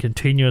traveling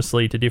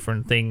continuously to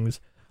different things,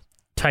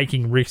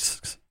 taking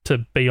risks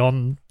to be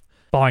on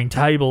buying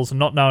tables and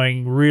not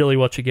knowing really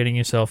what you're getting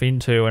yourself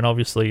into. And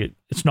obviously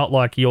it's not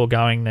like you're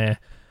going there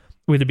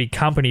with a big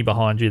company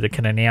behind you that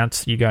can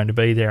announce you're going to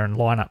be there and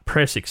line up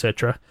press,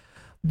 etc.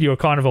 You're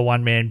kind of a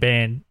one-man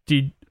band.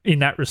 In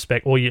that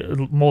respect, or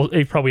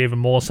probably even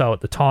more so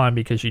at the time,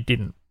 because you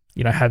didn't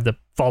have the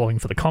following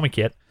for the comic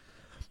yet.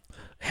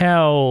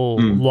 How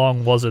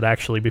long was it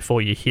actually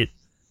before you hit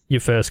your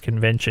first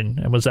convention?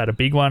 And was that a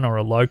big one or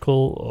a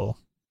local? Or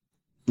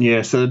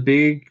Yeah, so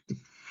the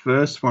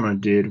first one I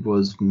did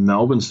was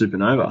Melbourne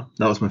Supernova.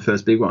 That was my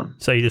first big one.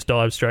 So you just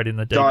dived straight in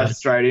the deep end? Dived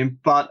straight in,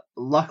 but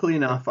luckily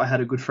enough, I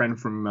had a good friend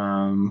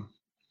from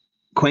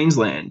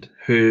Queensland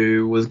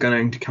who was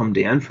going to come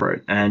down for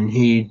it, and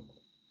he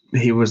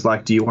was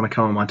like, "Do you want to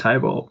come on my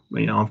table?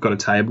 I've got a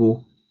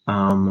table.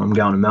 I'm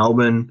going to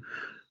Melbourne.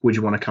 Would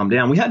you want to come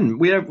down?"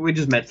 We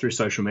just met through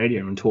social media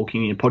and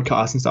talking in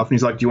podcasts and stuff. And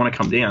he's like, "Do you want to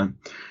come down?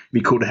 It'd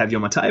be cool to have you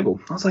on my table."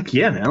 I was like,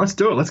 "Yeah, man, let's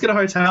do it. Let's get a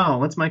hotel.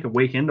 Let's make a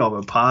weekend of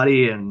a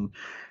party." And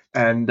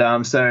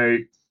so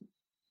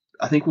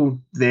I think we were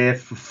there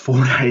for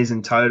 4 days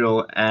in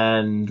total,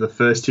 and the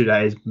first 2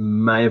 days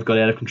may have got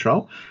out of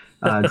control,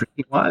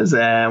 drinking wise,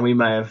 and we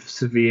may have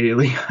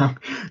severely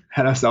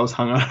had ourselves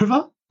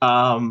hungover.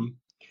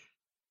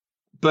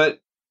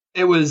 But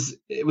it was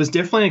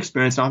definitely an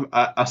experience. And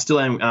I still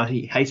am.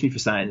 He hates me for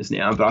saying this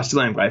now, but I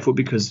still am grateful,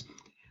 because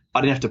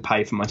I didn't have to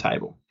pay for my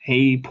table.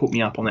 He put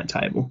me up on that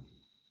table,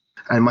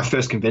 and my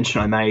first convention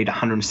I made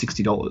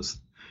 $160.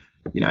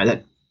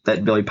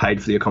 That barely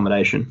paid for the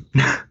accommodation.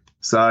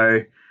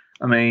 So,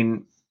 I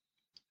mean,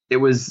 it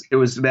was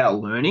about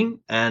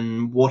learning,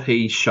 and what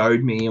he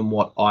showed me and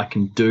what I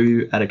can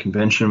do at a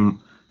convention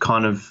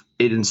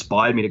it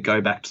inspired me to go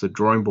back to the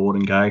drawing board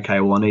and go, okay,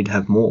 well, I need to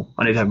have more.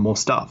 I need to have more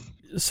stuff.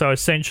 So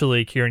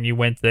essentially, Kieran, you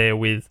went there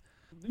with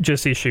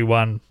just issue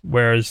one,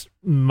 whereas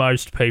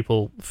most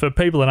people, for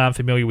people that aren't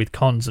familiar with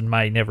cons and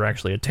may never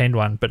actually attend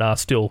one but are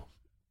still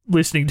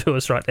listening to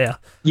us right now,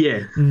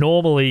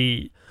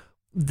 normally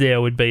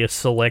there would be a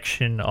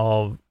selection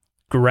of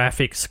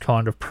graphics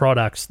kind of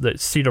products that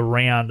sit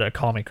around a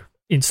comic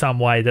in some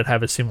way that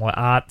have a similar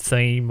art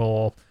theme,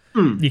 or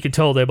you can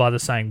tell they're by the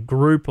same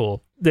group, or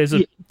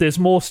there's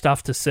more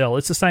stuff to sell.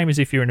 It's the same as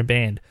if you're in a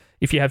band.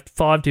 If you have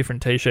 5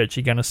 different T-shirts,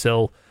 you're going to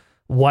sell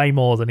way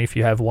more than if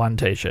you have one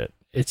T-shirt.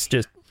 It's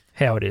just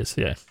how it is,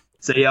 yeah.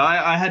 So yeah,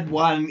 I had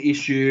one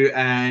issue,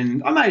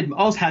 and I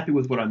was happy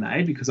with what I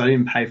made, because I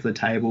didn't pay for the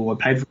table. I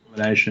paid for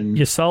accommodation.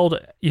 You sold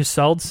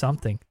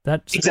something.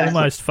 That's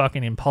almost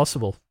fucking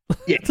impossible.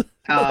 Yeah,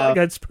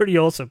 that's pretty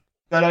awesome.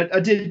 But I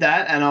did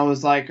that, and I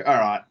was like, all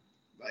right.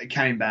 I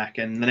came back,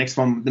 and the next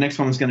one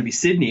was going to be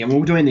Sydney, and we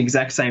were doing the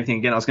exact same thing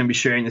again. I was going to be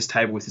sharing this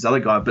table with this other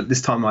guy, but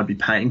this time I'd be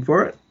paying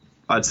for it.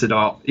 I said,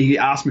 he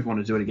asked me if I want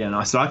to do it again.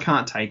 I said, I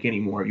can't take any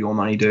more of your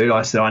money, dude.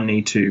 I said, I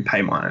need to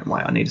pay my own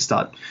way. I need to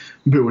start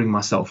building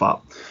myself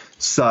up.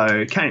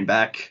 So came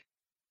back,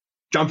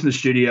 jumped in the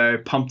studio,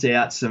 pumped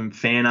out some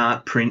fan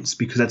art prints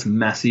because that's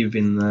massive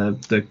in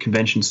the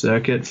convention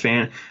circuit.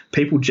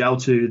 People gel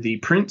to the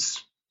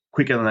prints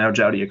quicker than they'll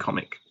gel to your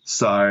comic.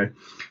 So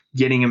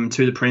getting them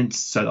to the prints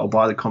so they'll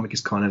buy the comic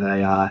is kind of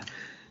a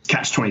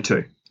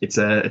catch-22. It's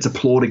a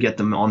ploy to get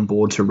them on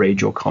board to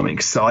read your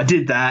comics. So I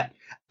did that,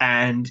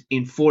 and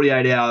in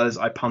 48 hours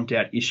I pumped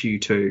out issue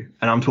 2,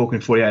 and I'm talking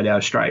 48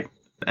 hours straight.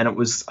 And it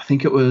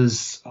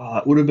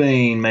would have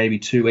been maybe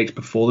 2 weeks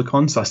before the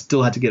con, so I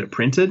still had to get it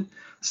printed.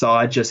 So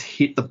I just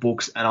hit the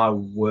books and I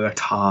worked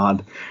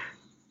hard,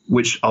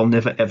 which I'll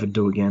never ever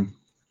do again.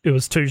 It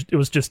was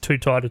just too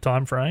tight a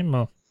time frame,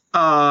 or?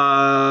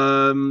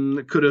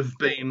 It could have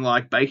been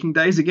like baking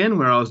days again,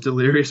 where I was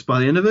delirious by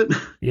the end of it.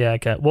 Yeah,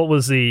 okay. What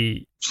was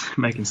the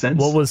making sense?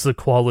 What was the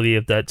quality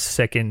of that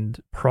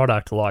second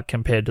product like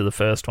compared to the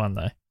first one,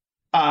 though?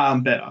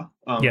 Better.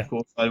 Of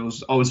course,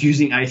 I was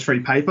using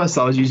A3 paper,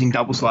 so I was using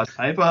double-sized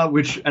paper,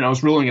 and I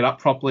was ruling it up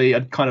properly.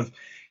 I'd kind of,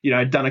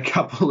 done a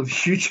couple of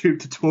YouTube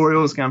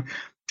tutorials going,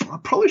 I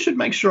probably should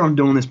make sure I'm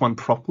doing this one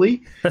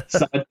properly.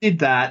 So I did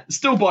that.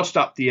 Still botched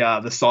up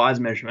the size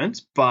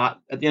measurements, but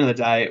at the end of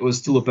the day, it was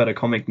still a better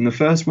comic than the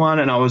first one,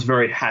 and I was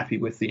very happy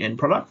with the end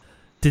product.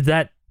 Did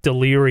that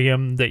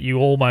delirium that you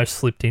almost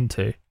slipped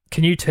into,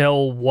 can you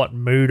tell what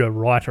mood a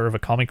writer of a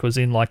comic was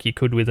in like you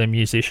could with a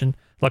musician?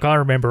 Like I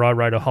remember I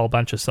wrote a whole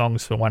bunch of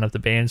songs for one of the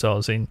bands I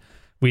was in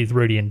with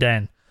Rudy and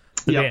Dan,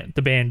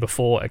 the band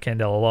before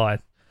Akendel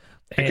Alive.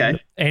 And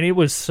it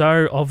was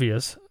so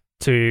obvious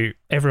to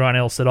everyone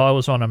else that I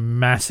was on a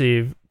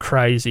massive,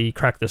 crazy,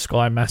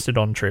 crack-the-sky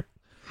Mastodon trip.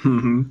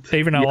 Mm-hmm.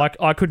 Even though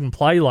I couldn't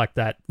play like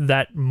that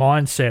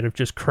mindset of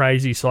just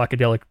crazy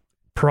psychedelic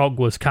prog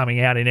was coming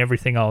out in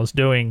everything I was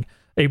doing,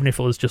 even if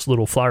it was just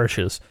little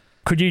flourishes.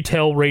 Could you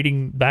tell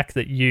reading back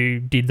that you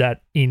did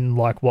that in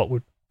like what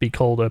would be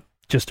called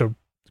just a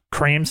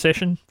cram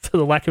session, for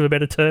the lack of a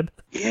better term?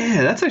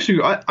 Yeah, that's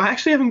actually... I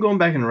actually haven't gone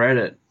back and read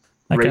it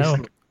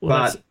recently.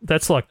 Well,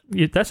 that's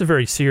a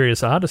very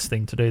serious artist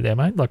thing to do there,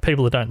 mate. Like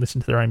people that don't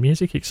listen to their own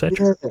music,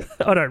 etc. Yeah.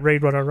 I don't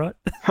read what I write.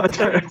 I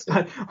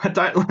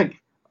don't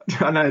like.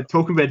 I know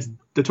Talking Bed's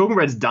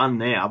done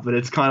now, but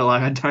it's kind of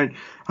like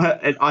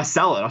I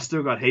sell it. I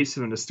still got heaps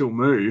of them to still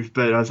move,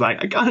 but I was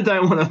like, I kind of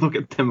don't want to look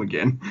at them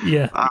again.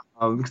 Yeah.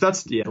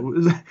 Because it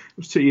was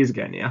 2 years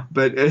ago now,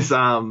 but it's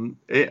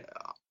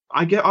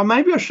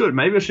maybe I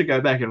should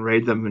go back and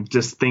read them and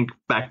just think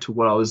back to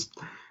what I was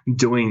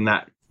doing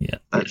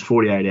that's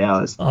 48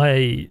 hours.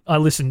 I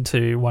listened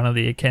to one of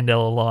the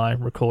Akendel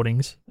Alive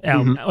recordings,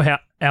 our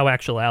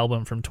actual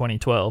album from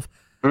 2012.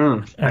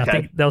 And I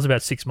think that was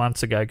about 6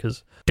 months ago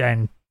because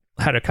Dan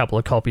had a couple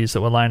of copies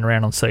that were laying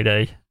around on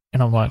CD.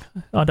 And I'm like,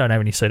 I don't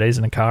have any CDs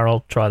in the car.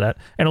 I'll try that.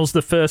 And it was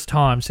the first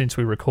time since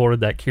we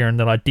recorded that, Kieran,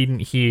 that I didn't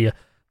hear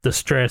the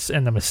stress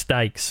and the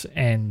mistakes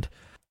and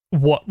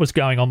what was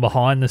going on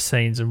behind the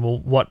scenes and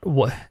what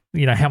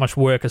how much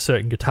work a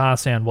certain guitar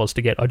sound was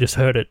to get. I just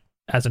heard it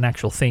as an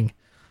actual thing.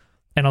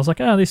 And I was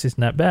like, oh, this isn't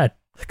that bad.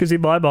 Because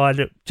in my mind,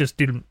 it just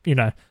didn't,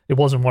 it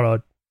wasn't what I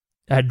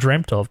had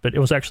dreamt of, but it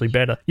was actually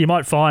better. You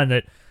might find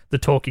that the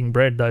Talking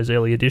Bread, those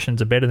early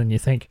editions, are better than you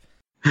think.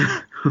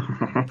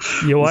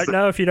 You won't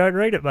know if you don't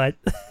read it, mate.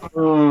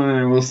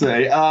 We'll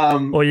see.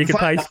 Or you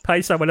can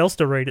pay someone else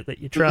to read it that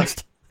you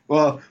trust.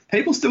 Well,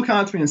 people still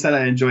come to me and say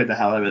they enjoyed the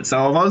hell of it, so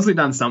I've obviously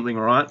done something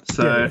right.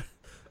 So, yeah.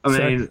 I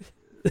mean...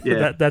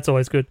 Yeah, that's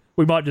always good.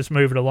 We might just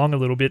move it along a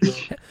little bit.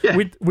 Yeah.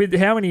 With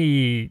how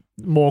many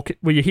more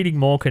were you hitting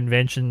more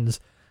conventions,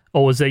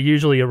 or was there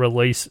usually a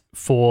release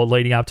for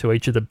leading up to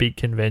each of the big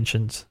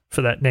conventions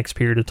for that next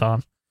period of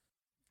time?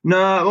 No,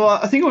 well,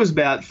 I think it was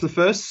about for the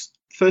first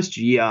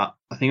year. I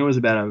think it was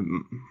about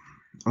I'm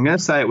going to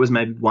say it was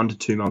maybe 1 to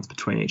 2 months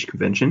between each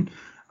convention.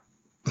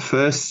 The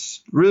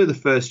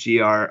first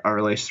year, I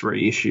released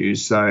 3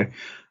 issues, so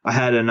I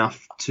had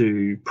enough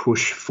to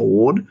push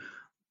forward.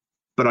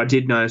 But I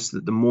did notice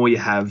that the more you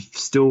have,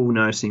 still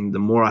noticing the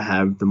more I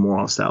have, the more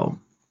I'll sell.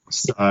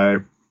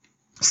 So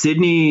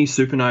Sydney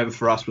Supernova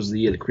for us was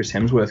the year that Chris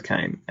Hemsworth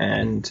came.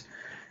 And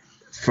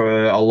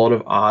for a lot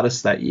of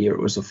artists that year,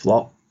 it was a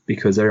flop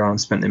because everyone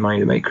spent their money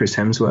to meet Chris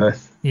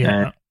Hemsworth. Yeah,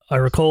 and I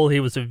recall he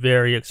was a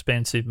very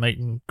expensive meet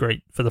and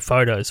greet for the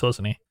photos,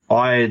 wasn't he?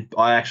 I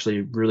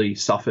actually really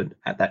suffered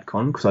at that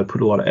con because I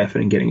put a lot of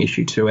effort in getting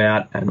issue 2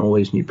 out and all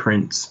these new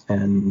prints,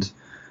 and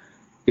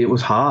it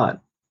was hard.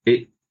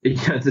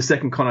 The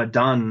second con I'd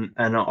done,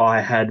 and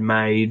I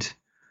made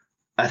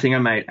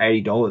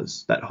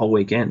 $80 that whole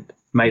weekend.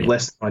 Made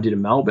less than I did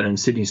in Melbourne, and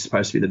Sydney's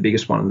supposed to be the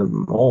biggest one of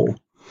them all.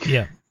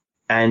 Yeah.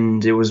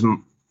 And it was,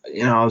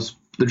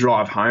 the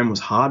drive home was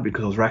hard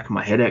because I was racking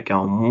my head out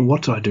going, well,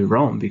 what did I do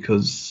wrong?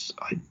 Because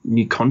I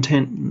knew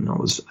content and I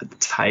was at the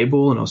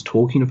table and I was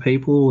talking to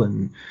people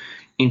and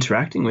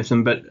interacting with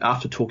them. But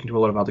after talking to a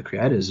lot of other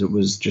creators, it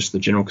was just the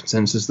general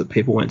consensus that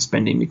people weren't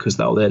spending because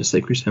they were there to see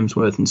Chris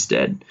Hemsworth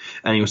instead.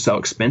 And he was so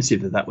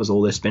expensive that was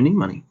all their spending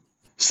money.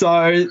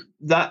 So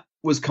that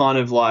was kind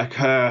of like,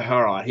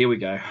 all right, here we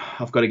go.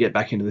 I've got to get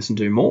back into this and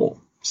do more.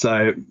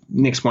 So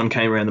next one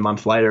came around a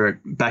month later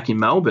back in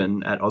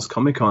Melbourne at Oz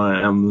Comic Con,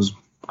 and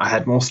I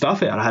had more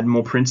stuff out. I had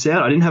more prints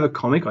out. I didn't have a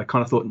comic. I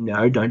kind of thought,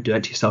 no, don't do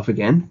that to yourself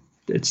again.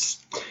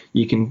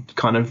 You can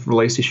kind of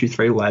release issue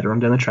 3 later on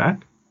down the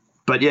track.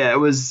 But yeah, they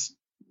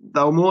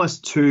were more or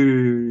less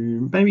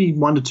maybe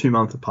 1 to 2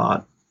 months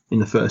apart in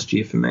the first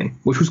year for me,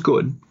 which was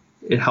good.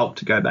 It helped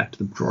to go back to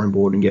the drawing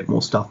board and get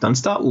more stuff done.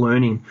 Start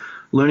learning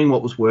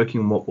what was working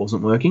and what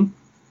wasn't working.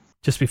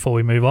 Just before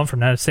we move on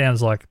from that, it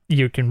sounds like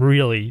you can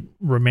really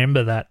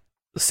remember that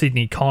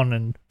Sydney Con,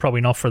 and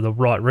probably not for the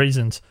right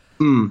reasons.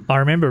 I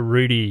remember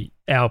Rudy,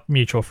 our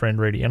mutual friend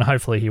Rudy, and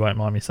hopefully he won't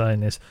mind me saying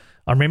this.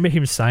 I remember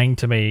him saying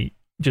to me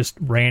just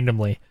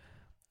randomly,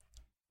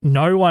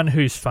 no one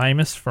who's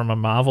famous from a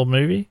Marvel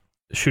movie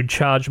should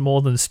charge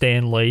more than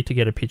Stan Lee to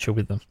get a picture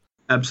with them.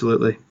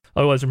 Absolutely.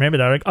 I always remember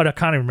that. I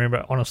can't even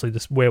remember, honestly,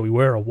 just where we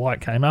were or why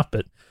it came up,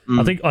 but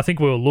I think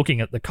we were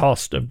looking at the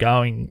cost of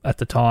going at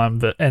the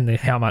time and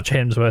how much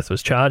Hemsworth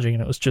was charging,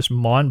 and it was just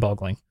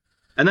mind-boggling.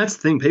 And that's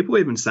the thing. People were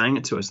even saying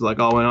it to us, like,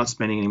 oh, we're not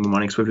spending any more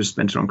money because we've just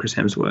spent it on Chris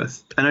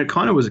Hemsworth. And it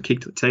kind of was a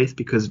kick to the teeth,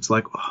 because it's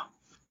like, oh,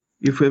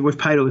 if we've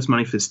paid all this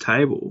money for this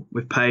table,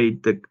 we've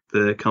paid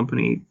the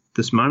company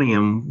this money,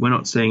 and we're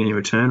not seeing any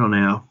return on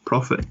our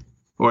profit,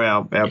 or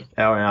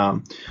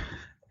we're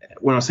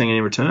not seeing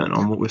any return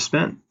on what we've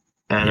spent.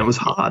 And it was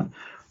hard.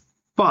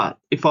 But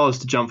if I was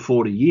to jump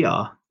forward a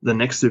year, the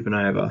next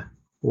Supernova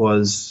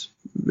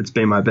it's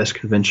been my best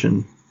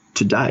convention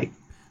to date.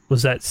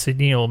 Was that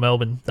Sydney or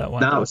Melbourne, that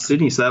one? No, it was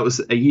Sydney. So that was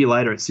a year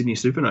later at Sydney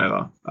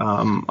Supernova.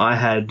 I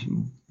had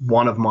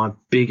one of my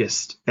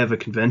biggest ever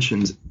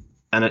conventions,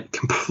 and it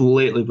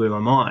completely blew my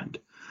mind.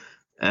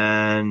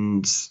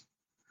 And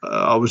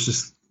I was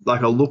just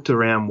like, I looked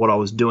around what I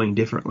was doing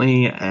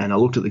differently, and I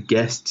looked at the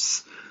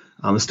guests.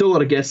 There's still a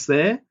lot of guests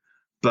there,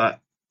 but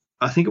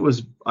I think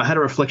I had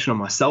a reflection on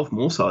myself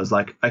more so. I was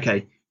like,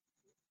 okay,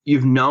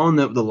 you've known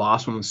that the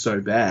last one was so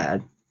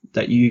bad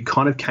that you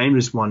kind of came to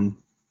this one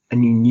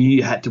and you knew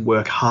you had to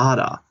work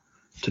harder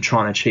to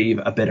try and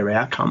achieve a better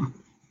outcome.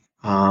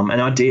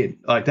 And I did.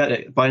 Like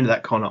that, by the end of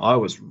that con, I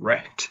was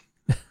wrecked.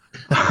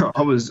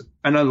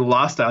 I know the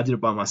last day I did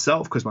it by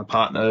myself because my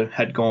partner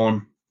had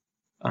gone,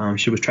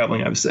 she was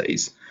traveling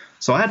overseas.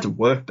 So I had to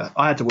work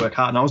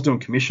hard, and I was doing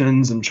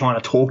commissions and trying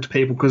to talk to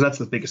people, because that's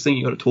the biggest thing.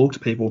 You've got to talk to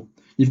people.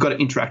 You've got to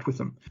interact with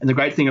them. And the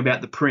great thing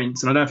about the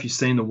prints, and I don't know if you've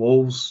seen the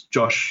walls,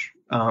 Josh,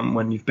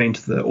 when you've been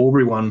to the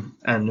Albury one,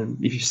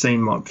 and if you've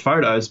seen my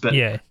photos, but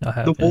yeah, I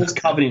have, the wall's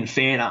covered in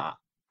fan art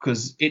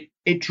because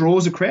it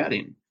draws a crowd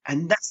in.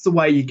 And that's the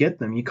way you get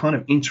them. You kind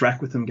of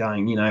interact with them,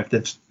 going, if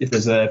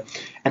there's an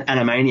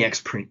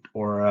Animaniacs print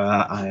or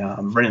a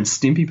Ren and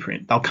Stimpy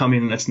print, they'll come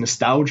in and it's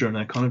nostalgia, and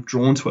they're kind of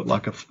drawn to it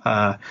like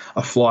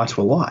a fly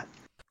to a light.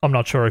 I'm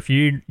not sure if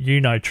you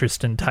know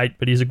Tristan Tate,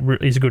 but he's a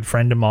good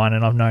friend of mine,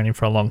 and I've known him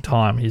for a long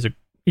time. He's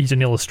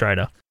an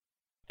illustrator,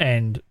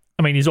 and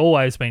I mean, he's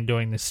always been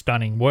doing this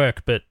stunning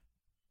work, but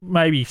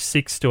maybe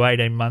 6 to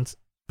 18 months,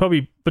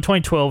 probably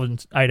between 12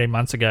 and 18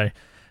 months ago,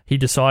 he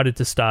decided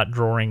to start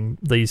drawing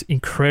these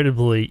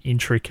incredibly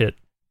intricate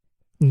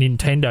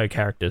Nintendo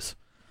characters.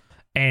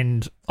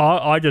 And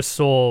I just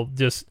saw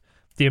just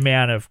the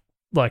amount of,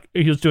 like,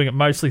 he was doing it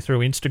mostly through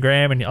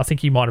Instagram, and I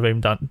think he might have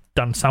even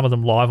done some of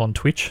them live on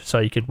Twitch, so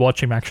you could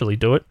watch him actually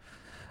do it.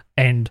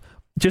 And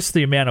just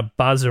the amount of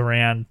buzz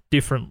around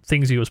different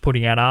things he was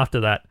putting out after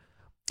that,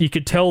 you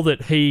could tell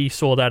that he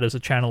saw that as a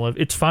channel of,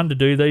 it's fun to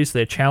do these,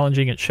 they're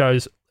challenging, it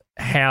shows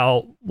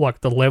how,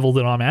 like, the level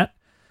that I'm at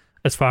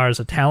as far as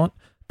a talent,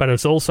 but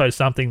it's also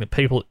something that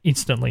people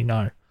instantly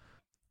know.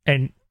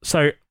 And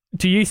so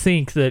do you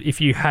think that if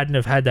you hadn't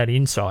have had that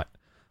insight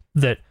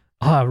that,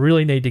 I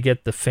really need to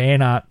get the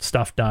fan art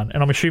stuff done,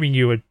 and I'm assuming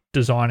you were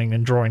designing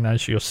and drawing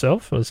those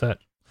yourself, or is that?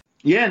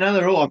 Yeah, no,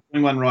 they're all. I'm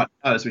doing one right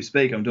now as we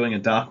speak. I'm doing a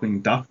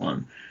Darkwing Duck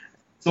one.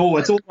 It's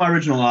all my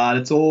original art.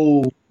 It's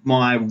all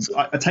I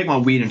take my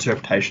weird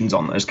interpretations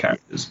on those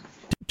characters.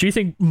 Do you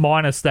think,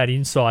 minus that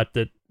insight,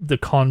 that the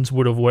cons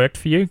would have worked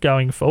for you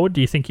going forward?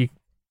 Do you think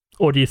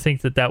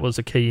that was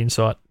a key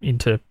insight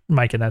into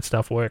making that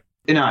stuff work?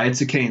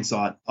 It's a key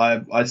insight.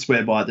 I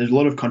swear by it. There's a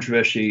lot of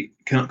controversy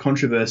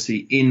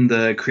in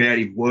the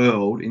creative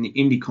world, in the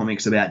indie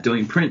comics, about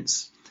doing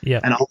prints. Yeah.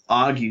 And I'll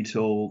argue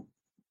till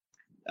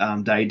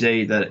day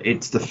D that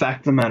it's the fact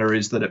of the matter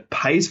is that it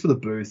pays for the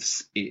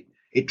booths.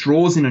 It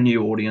draws in a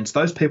new audience.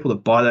 Those people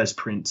that buy those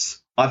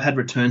prints, I've had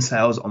return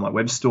sales on my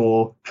web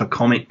store for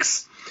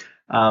comics.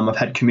 I've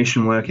had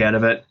commission work out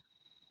of it.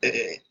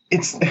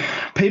 It's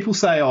people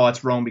say, oh,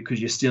 it's wrong because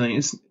you're stealing.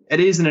 It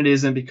is and it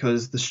isn't,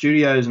 because the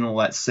studios and all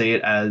that see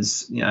it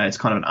as, it's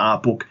kind of an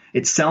art book.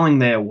 It's selling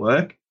their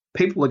work.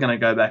 People are going to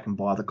go back and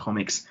buy the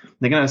comics.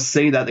 They're going to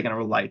see that. They're going to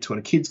relate to it.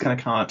 A kid's going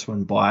to come out to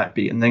and buy it,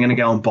 and they're going to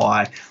go and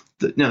buy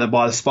they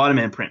buy the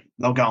Spider-Man print.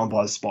 They'll go and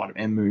buy the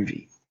Spider-Man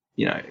movie.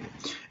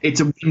 It's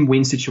a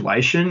win-win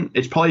situation.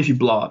 It's probably if you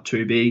blow up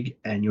too big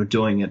and you're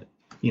doing it,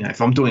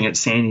 if I'm doing it at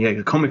San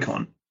Diego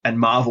Comic-Con and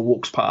Marvel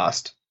walks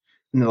past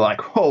and they're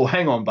like, oh,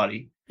 hang on,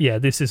 buddy. yeah,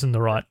 this isn't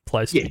the right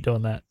place to be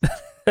doing that.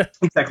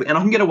 Exactly. And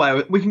I can get away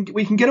with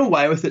we can get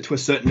away with it to a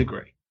certain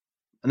degree.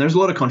 And there's a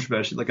lot of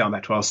controversy, like going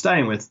back to what I was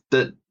staying with,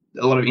 that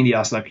a lot of indie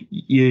artists like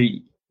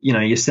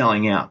you're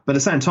selling out. But at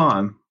the same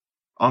time,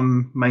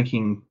 I'm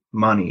making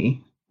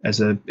money as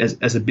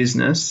a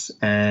business,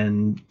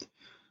 and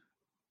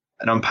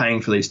I'm paying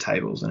for these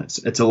tables, and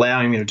it's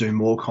allowing me to do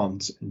more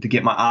cons and to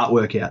get my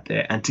artwork out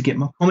there and to get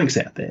my comics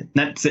out there. And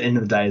that's at the end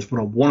of the day is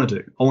what I want to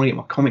do. I want to get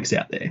my comics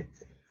out there.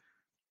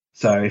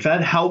 So if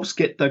that helps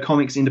get the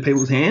comics into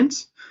people's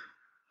hands,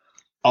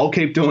 I'll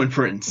keep doing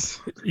prints.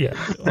 Yeah.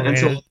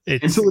 until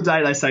the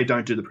day they say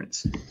don't do the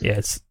prints.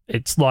 Yeah,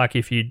 it's like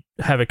if you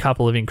have a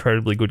couple of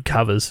incredibly good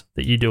covers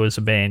that you do as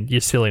a band,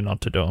 you're silly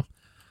not to do them.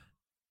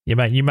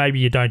 Maybe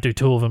you don't do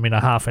two of them in a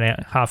half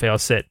hour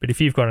set, but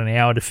if you've got an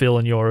hour to fill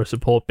and you're a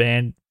support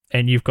band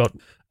and you've got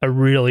a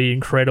really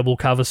incredible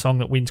cover song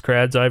that wins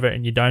crowds over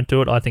and you don't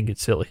do it, I think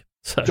it's silly.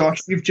 So, Josh,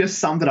 you've just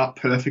summed it up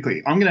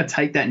perfectly. I'm going to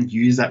take that and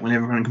use that when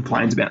everyone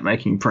complains about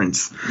making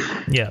prints.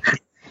 Yeah.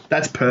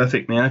 That's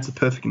perfect, man. That's a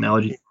perfect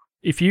analogy.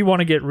 If you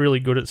want to get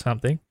really good at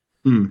something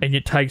and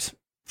it takes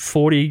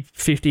 40,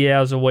 50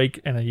 hours a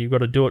week and you've got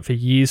to do it for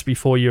years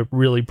before you're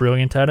really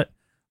brilliant at it,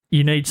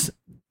 you need,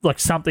 like,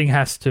 something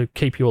has to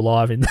keep you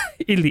alive in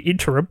the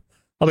interim.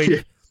 I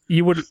mean,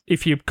 you would,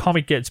 if your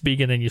comic gets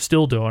big and then you're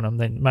still doing them,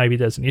 then maybe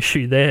there's an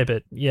issue there.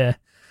 But yeah,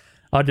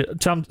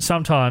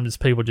 sometimes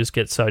people just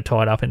get so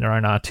tied up in their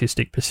own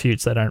artistic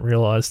pursuits they don't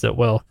realise that,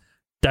 well,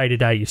 day to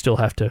day you still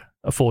have to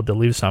afford to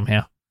live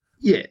somehow.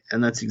 Yeah,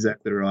 and that's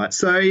exactly right.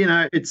 So,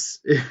 it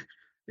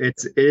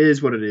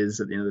is what it is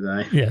at the end of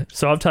the day. Yeah,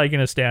 so I've taken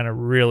us down a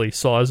really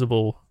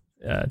sizable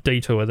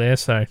detour there.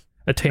 So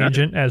a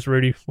tangent, as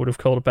Rudy would have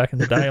called it back in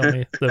the day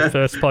on the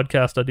first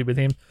podcast I did with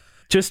him.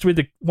 Just with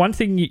the one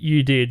thing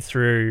you did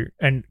through,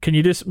 and can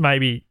you just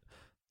maybe,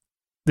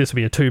 this will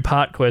be a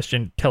two-part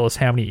question, tell us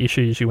how many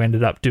issues you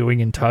ended up doing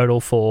in total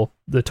for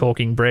the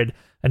Talking Bread,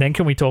 and then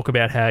can we talk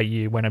about how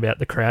you went about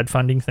the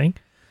crowdfunding thing?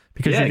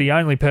 Because you're the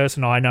only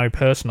person I know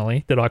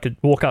personally that I could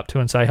walk up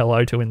to and say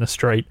hello to in the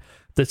street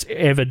that's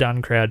ever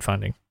done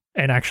crowdfunding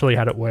and actually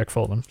had it work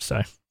for them.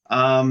 So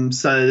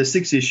there's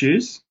 6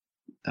 issues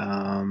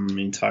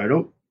in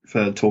total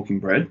for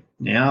Talking Bread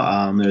now.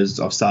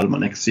 I've started my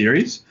next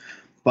series.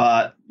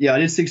 But, yeah, I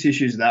did 6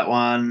 issues of that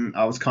one.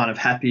 I was kind of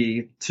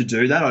happy to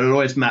do that. I'd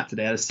always mapped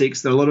it out as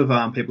 6. There are a lot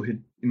of people who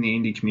in the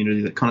indie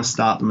community that kind of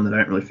start them and they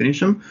don't really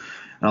finish them.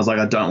 And I was like,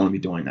 I don't want to be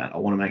doing that. I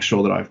want to make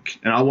sure that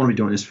I want to be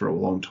doing this for a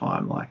long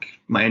time. Like,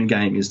 my end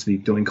game is to be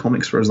doing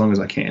comics for as long as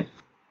I can.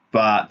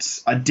 But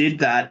I did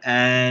that,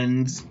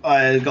 and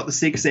I got the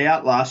 6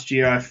 out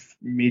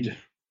mid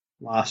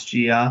last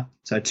year.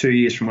 So 2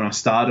 years from when I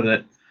started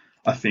it,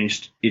 I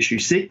finished issue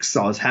 6.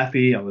 I was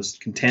happy. I was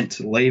content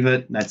to leave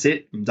it. That's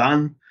it. I'm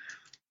done.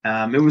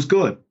 It was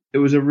good. It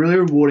was a really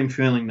rewarding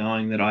feeling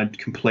knowing that I'd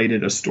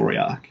completed a story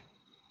arc.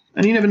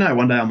 And you never know.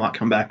 One day I might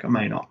come back. I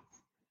may not.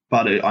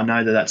 But I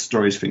know that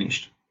story is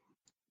finished.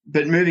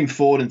 But moving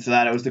forward into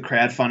that, it was the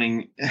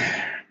crowdfunding.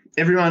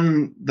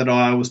 Everyone that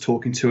I was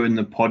talking to in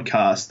the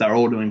podcast, they're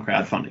all doing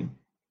crowdfunding.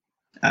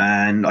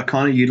 And I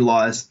kind of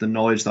utilized the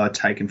knowledge that I'd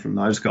taken from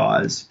those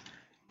guys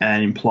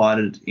and applied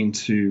it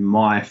into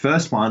my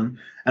first one.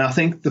 And I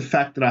think the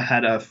fact that I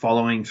had a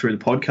following through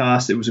the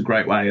podcast, it was a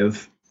great way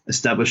of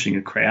establishing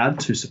a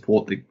crowd to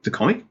support the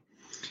comic,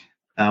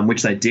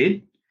 which they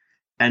did.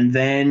 And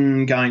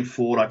then going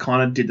forward, I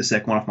kind of did the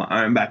second one off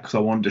my own back because I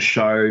wanted to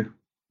show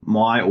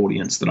my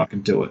audience that I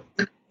can do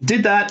it.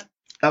 Did that.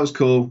 That was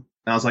cool.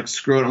 And I was like,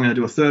 screw it, I'm going to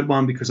do a third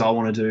one because I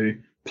want to do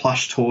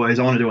plush toys.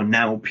 I want to do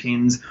enamel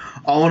pins.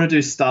 I want to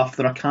do stuff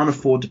that I can't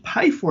afford to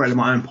pay for out of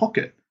my own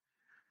pocket.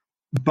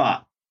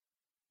 But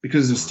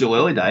because it was still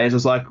early days, I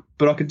was like,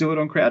 but I could do it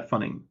on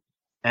crowdfunding.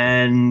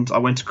 And I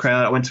went to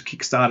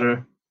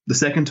Kickstarter the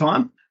second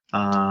time.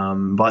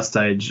 By that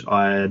stage,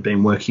 I had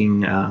been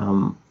working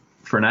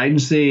for an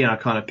agency, and I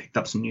kind of picked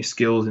up some new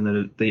skills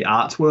in the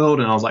arts world,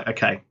 and I was like,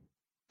 okay,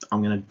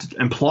 I'm going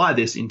to apply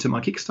this into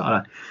my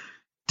Kickstarter.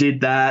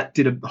 Did that,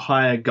 did a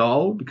higher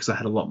goal because I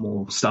had a lot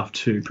more stuff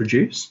to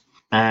produce,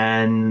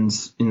 and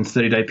in the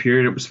 30-day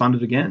period, it was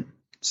funded again.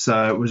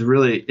 So it's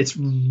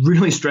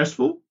really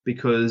stressful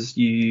because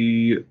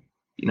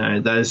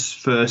those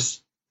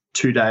first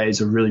 2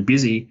 days are really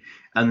busy,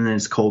 and then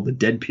it's called the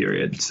dead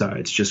period. So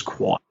it's just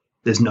quiet.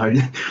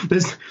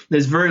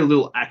 There's very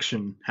little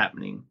action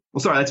happening.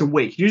 Well, sorry, that's a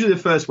week. Usually the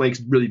first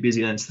week's really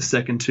busy, and it's the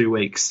second 2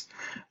 weeks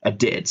are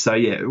dead. So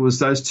yeah, it was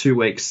those 2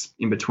 weeks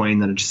in between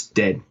that are just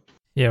dead.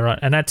 Yeah, right.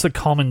 And that's a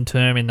common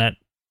term in that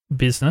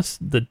business,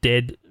 the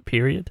dead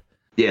period.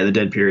 Yeah, the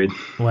dead period.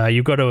 Wow,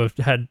 you've got to have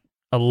had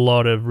a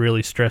lot of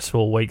really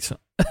stressful weeks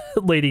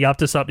leading up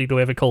to something to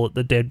ever call it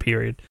the dead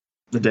period.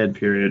 The dead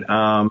period.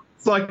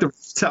 It's like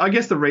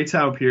the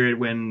retail period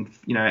when,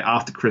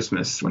 after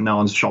Christmas when no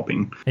one's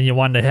shopping. And you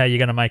wonder how you're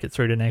going to make it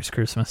through to next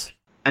Christmas.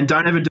 And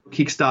don't ever do a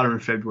Kickstarter in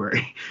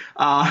February.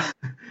 I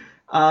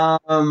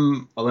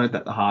learned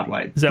that the hard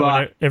way. Is that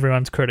when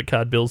everyone's credit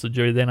card bills are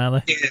due then, are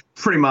they? Yeah,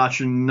 pretty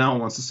much, and no one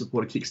wants to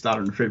support a Kickstarter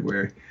in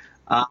February.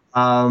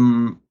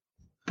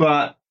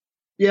 But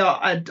Yeah,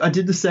 I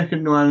did the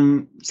second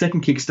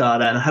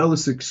Kickstarter, and I had all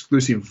this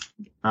exclusive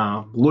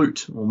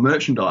loot or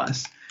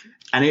merchandise,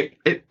 and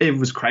it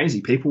was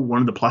crazy. People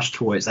wanted the plush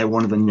toys, they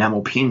wanted the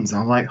enamel pins, and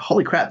I was like,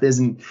 holy crap, there's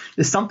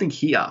something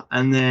here.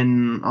 And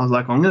then I was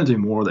like, I'm going to do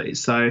more of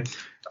these. So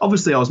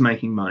obviously I was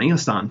making money, I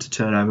was starting to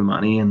turn over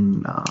money,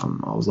 and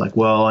I was like,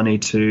 well, I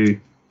want to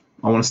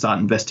start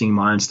investing in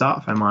my own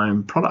stuff and my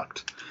own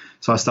product.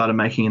 So I started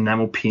making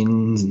enamel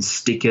pins and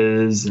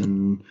stickers,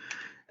 and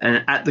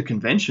at the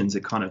conventions,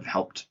 it kind of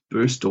helped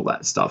boost all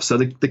that stuff. So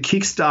the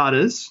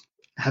Kickstarters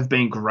have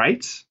been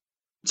great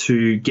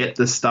to get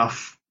the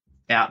stuff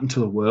out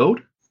into the world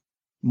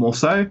more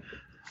so.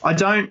 I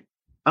don't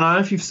know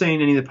if you've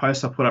seen any of the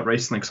posts I put up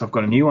recently, because I've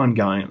got a new one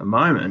going at the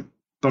moment,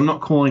 but I'm not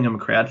calling them a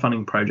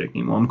crowdfunding project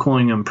anymore. I'm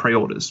calling them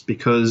pre-orders,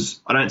 because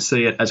I don't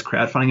see it as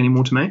crowdfunding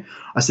anymore to me.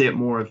 I see it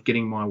more of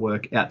getting my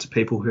work out to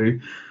people who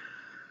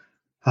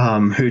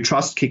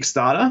trust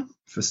Kickstarter.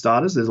 For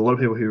starters, there's a lot of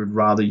people who would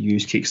rather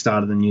use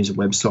Kickstarter than use a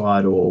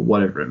website or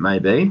whatever it may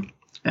be.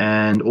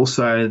 And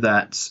also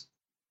that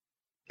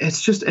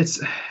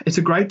it's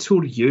a great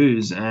tool to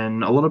use,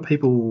 and a lot of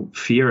people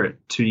fear it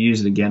to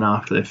use it again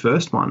after their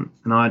first one.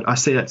 And I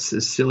see that's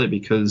as silly,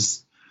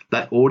 because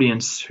that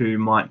audience who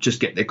might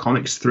just get their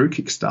comics through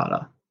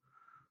Kickstarter,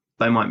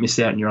 they might miss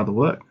out on your other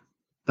work.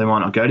 They might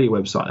not go to your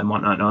website. They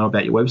might not know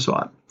about your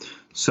website.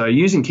 So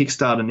using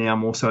Kickstarter now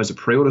more so as a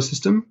pre-order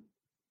system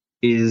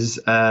is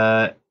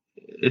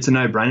it's a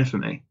no-brainer for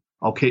me.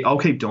 I'll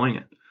keep doing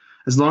it.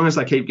 As long as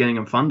I keep getting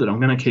them funded,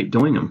 I'm going to keep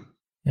doing them.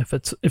 If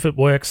it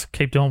works,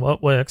 keep doing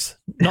what works.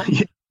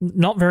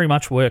 Not very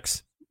much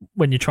works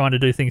when you're trying to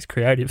do things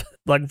creative.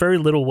 Like, very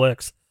little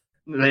works.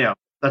 Yeah,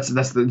 that's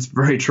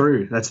very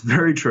true. That's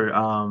very true.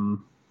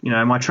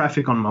 My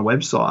traffic on my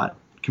website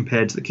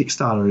compared to the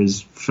Kickstarter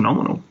is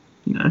phenomenal.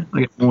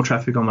 I get more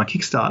traffic on my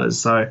Kickstarters.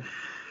 So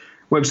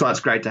website's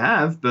great to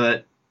have,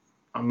 but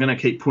I'm going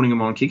to keep putting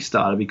them on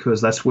Kickstarter,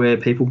 because that's where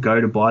people go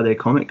to buy their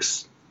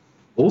comics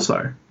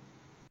also.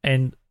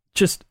 And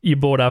just, you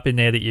brought up in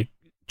there that you're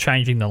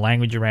changing the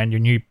language around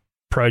your new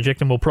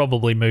project, and we'll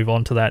probably move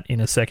on to that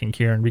in a second,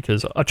 Kieran,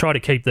 because I try to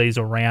keep these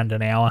around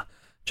an hour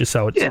just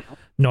so it's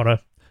not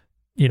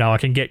I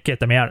can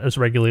get them out as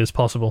regularly as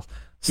possible.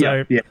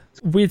 So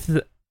with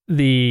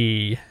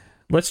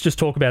let's just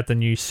talk about the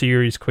new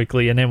series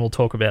quickly, and then we'll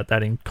talk about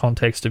that in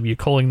context of you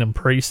calling them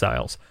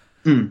pre-sales.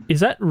 Is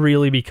that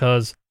really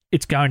because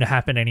it's going to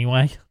happen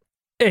anyway,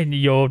 and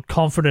you're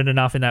confident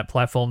enough in that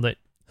platform that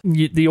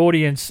the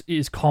audience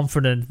is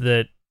confident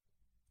that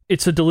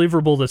it's a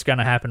deliverable that's going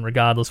to happen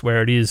regardless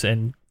where it is,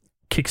 and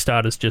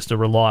Kickstarter's just a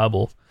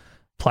reliable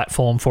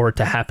platform for it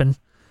to happen?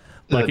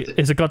 Like,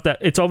 has it got that?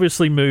 It's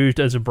obviously moved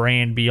as a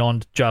brand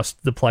beyond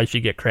just the place you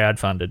get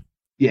crowdfunded.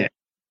 Yeah,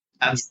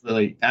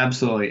 absolutely.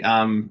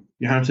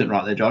 You're 100%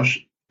 right there,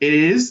 Josh. It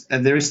is.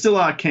 There still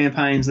are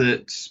campaigns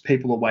that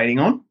people are waiting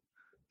on.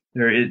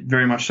 There are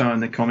very much so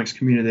in the comics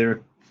community. There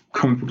are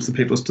comic books that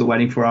people are still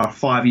waiting for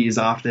 5 years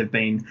after they've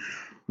been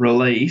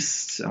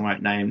released. I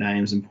won't name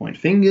names and point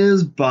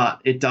fingers,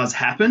 but it does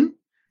happen.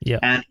 Yeah,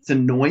 and it's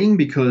annoying,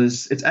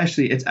 because it's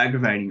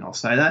aggravating. I'll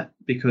say that,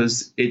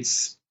 because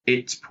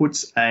it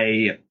puts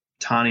a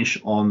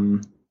tarnish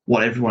on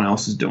what everyone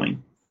else is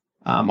doing.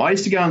 I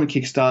used to go on the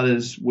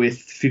Kickstarters with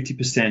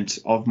 50%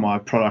 of my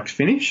product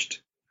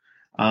finished.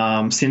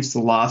 Since the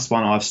last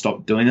one, I've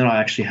stopped doing that. I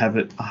actually have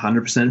it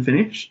 100%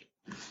 finished,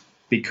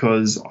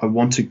 because I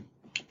want to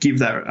give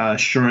that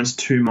assurance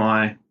to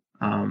my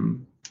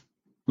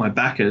my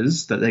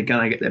backers that they're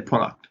going to get their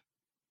product,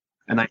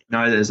 and they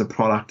know there's a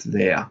product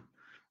there.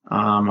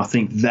 I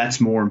think that's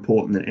more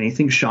important than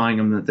anything, showing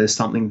them that there's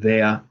something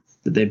there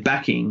that they're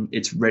backing.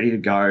 It's ready to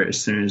go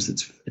as soon as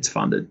it's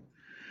funded.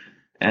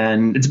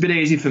 And it's a bit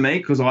easy for me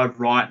because I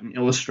write and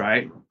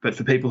illustrate, but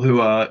for people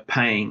who are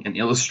paying an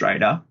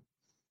illustrator,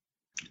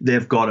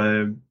 they've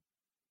got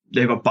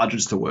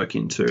budgets to work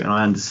into, and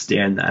I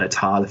understand that it's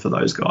harder for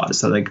those guys,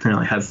 so they can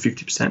only have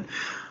 50%.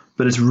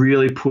 But it's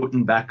really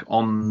putting back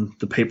on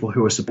the people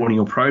who are supporting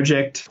your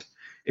project.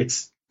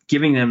 It's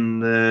giving them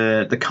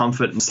the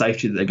comfort and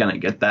safety that they're going to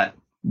get that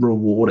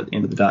reward at the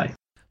end of the day.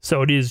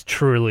 So it is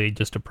truly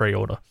just a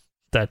pre-order.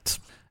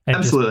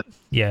 Absolutely.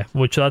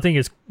 Which I think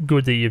is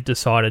good that you've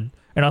decided,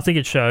 and I think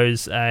it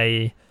shows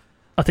I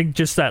think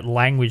just that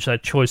language,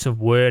 that choice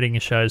of wording,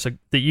 shows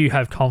that you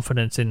have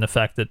confidence in the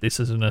fact that this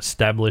is an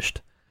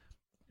established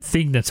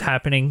thing that's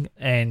happening,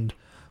 and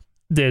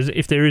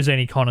if there is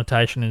any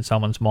connotation in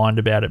someone's mind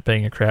about it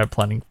being a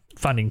crowdfunding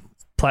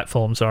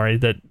platform,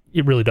 that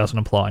it really doesn't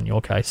apply in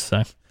your case.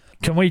 So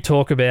can we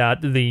talk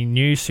about the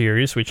new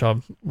series, which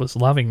I was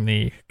loving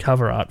the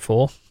cover art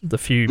for, the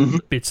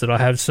few bits that I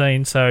have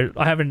seen. So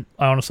I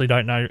honestly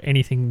don't know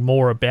anything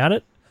more about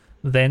it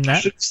than that. I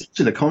should have sent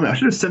you the comment. I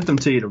should have sent them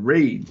to you to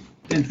read.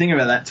 Didn't think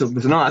about that till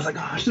tonight. I was like,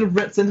 I should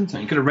have sent them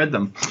to you. Could have read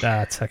them.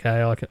 That's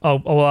okay.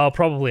 I'll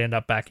probably end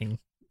up backing.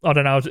 I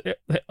don't know.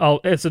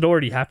 Has it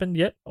already happened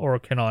yet, or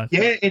can I?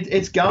 Yeah,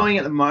 it's going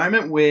at the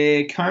moment.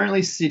 We're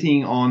currently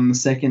sitting on the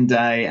second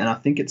day, and I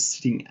think it's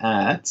sitting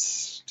at.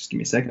 Just give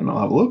me a second, I'll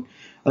have a look.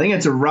 I think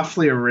it's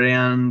roughly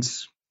around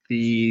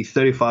the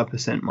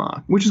 35%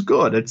 mark, which is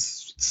good.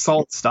 It's a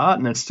solid start,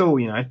 and it's still,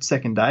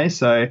 second day.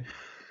 So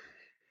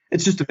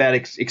it's just about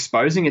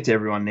exposing it to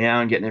everyone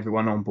now and getting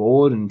everyone on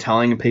board and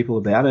telling people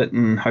about it,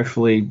 and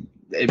hopefully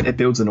it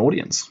builds an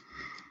audience.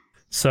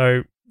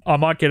 So I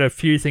might get a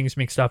few things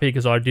mixed up here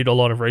because I did a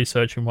lot of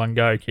research in one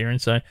go, Kieran.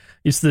 So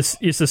is the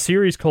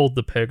series called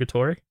The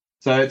Purgatory?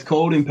 So it's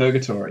called In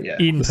Purgatory, yeah.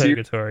 In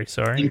Purgatory,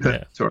 sorry. In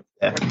Purgatory,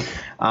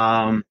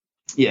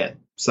 yeah.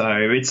 So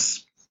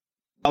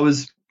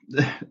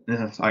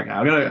okay,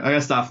 I'm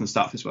gonna start from the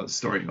start. This was the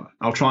story.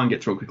 I'll try and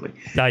get through it quickly.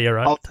 No, you're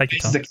right. Take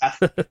your time.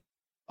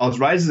 I was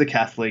raised as a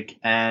Catholic,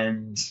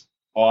 and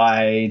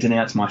I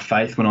denounced my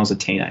faith when I was a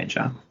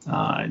teenager.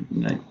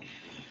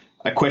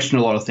 I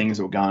questioned a lot of things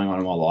that were going on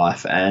in my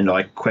life, and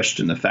I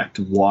questioned the fact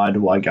of why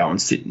do I go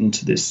and sit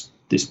into this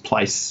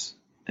place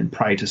and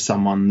pray to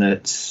someone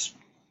that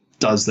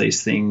does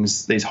these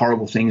things, these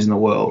horrible things in the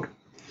world,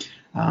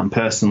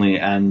 personally,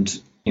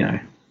 and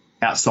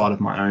outside of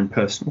my own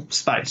personal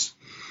space.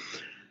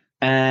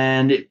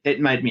 And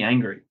it made me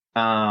angry.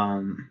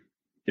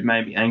 It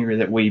made me angry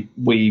that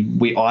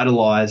we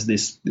idolize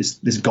this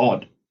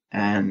God,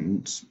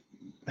 and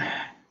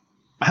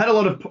I had a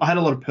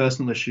lot of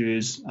personal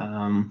issues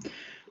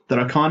that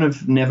I kind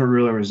of never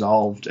really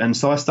resolved, and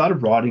so I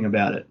started writing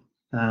about it,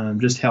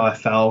 just how I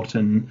felt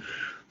and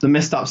the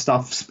messed up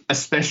stuff,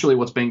 especially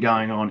what's been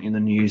going on in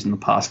the news in the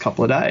past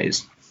couple of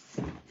days,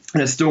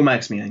 and it still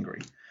makes me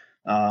angry.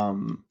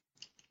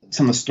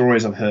 Some of the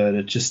stories I've heard,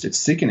 it's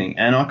sickening,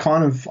 and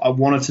I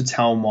wanted to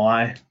tell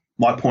my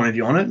point of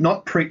view on it,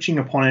 not preaching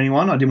upon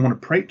anyone. I didn't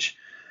want to preach,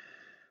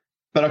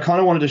 but I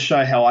kind of wanted to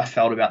show how I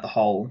felt about the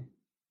whole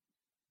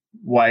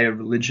way of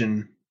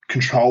religion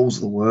controls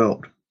the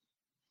world.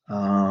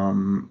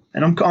 And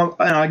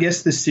I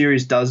guess this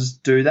series does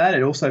do that.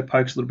 It also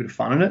pokes a little bit of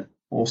fun in it.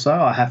 Also,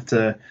 I have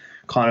to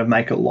kind of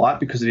make it light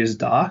because it is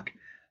dark.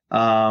 When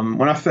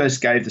I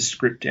first gave the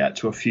script out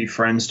to a few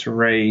friends to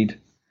read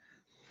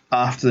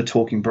after the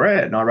Talking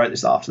Bread, and I wrote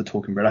this after the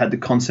Talking Bread, I had the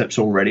concepts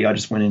already. I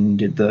just went in and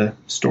did the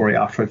story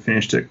after I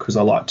finished it because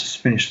I like to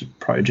finish the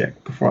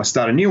project before I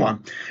start a new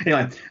one.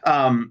 Anyway,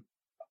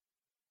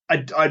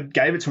 I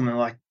gave it to them, and they're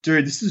like,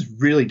 dude, this is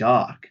really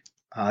dark.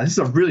 This is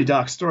a really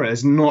dark story.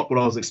 It's not what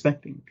I was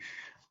expecting.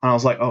 And I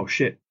was like, oh,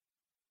 shit.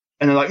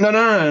 And they're like,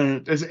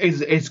 no,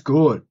 it's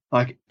good.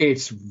 Like,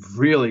 it's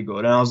really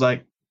good. And I was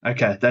like,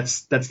 okay,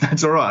 that's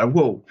all right.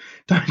 Whoa,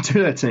 don't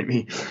do that to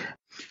me.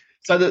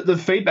 So the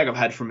feedback I've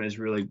had from it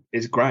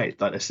is great.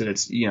 Like I said,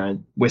 it's,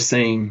 we're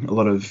seeing a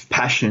lot of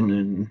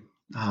passion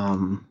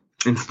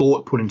and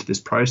thought put into this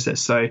process.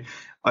 So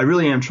I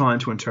really am trying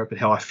to interpret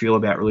how I feel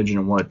about religion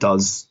and what it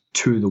does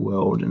to the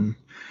world. And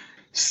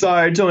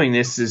so doing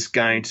this is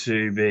going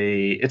to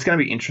be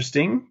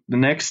interesting. The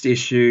next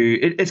issue,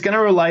 it's going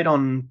to relate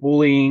on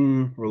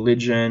bullying,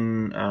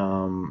 religion,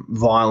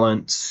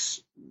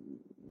 violence.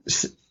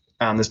 There's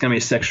going to be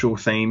sexual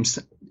themes.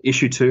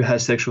 Issue 2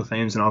 has sexual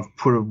themes, and I've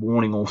put a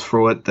warning all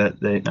through it that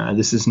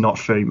this is not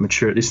for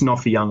mature. This is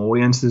not for young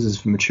audiences. This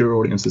is for mature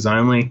audiences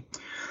only.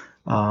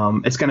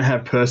 It's going to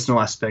have personal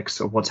aspects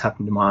of what's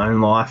happened in my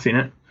own life in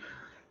it.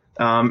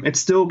 It's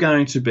still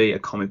going to be a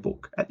comic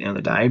book at the end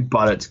of the day,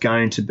 but it's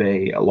going to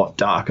be a lot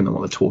darker than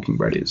what the Talking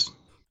Bread is.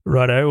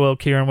 Righto. Well,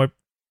 Kieran, we're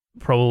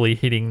probably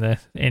hitting the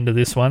end of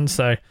this one,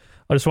 so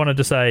I just wanted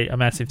to say a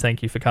massive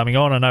thank you for coming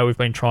on. I know we've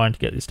been trying to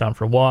get this done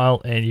for a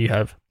while, and you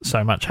have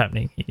so much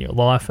happening in your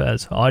life,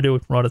 as I do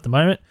right at the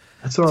moment.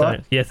 That's all right.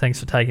 So, yeah, thanks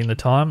for taking the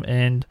time.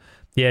 And,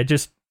 yeah,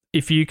 just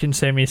if you can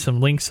send me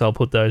some links, I'll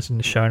put those in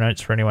the show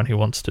notes for anyone who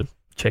wants to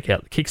check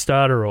out the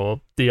Kickstarter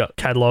or the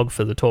catalogue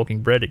for the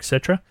Talking Bread,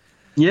 etc.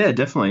 Yeah,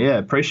 definitely. Yeah,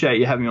 appreciate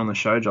you having me on the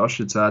show, Josh.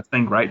 It's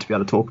been great to be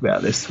able to talk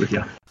about this with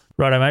you.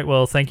 Righto, mate.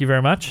 Well, thank you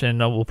very much, and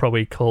we'll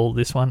probably call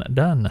this one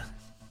done.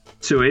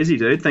 Too easy,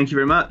 dude. Thank you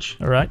very much.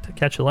 All right.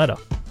 Catch you later.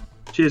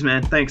 Cheers,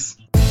 man. Thanks.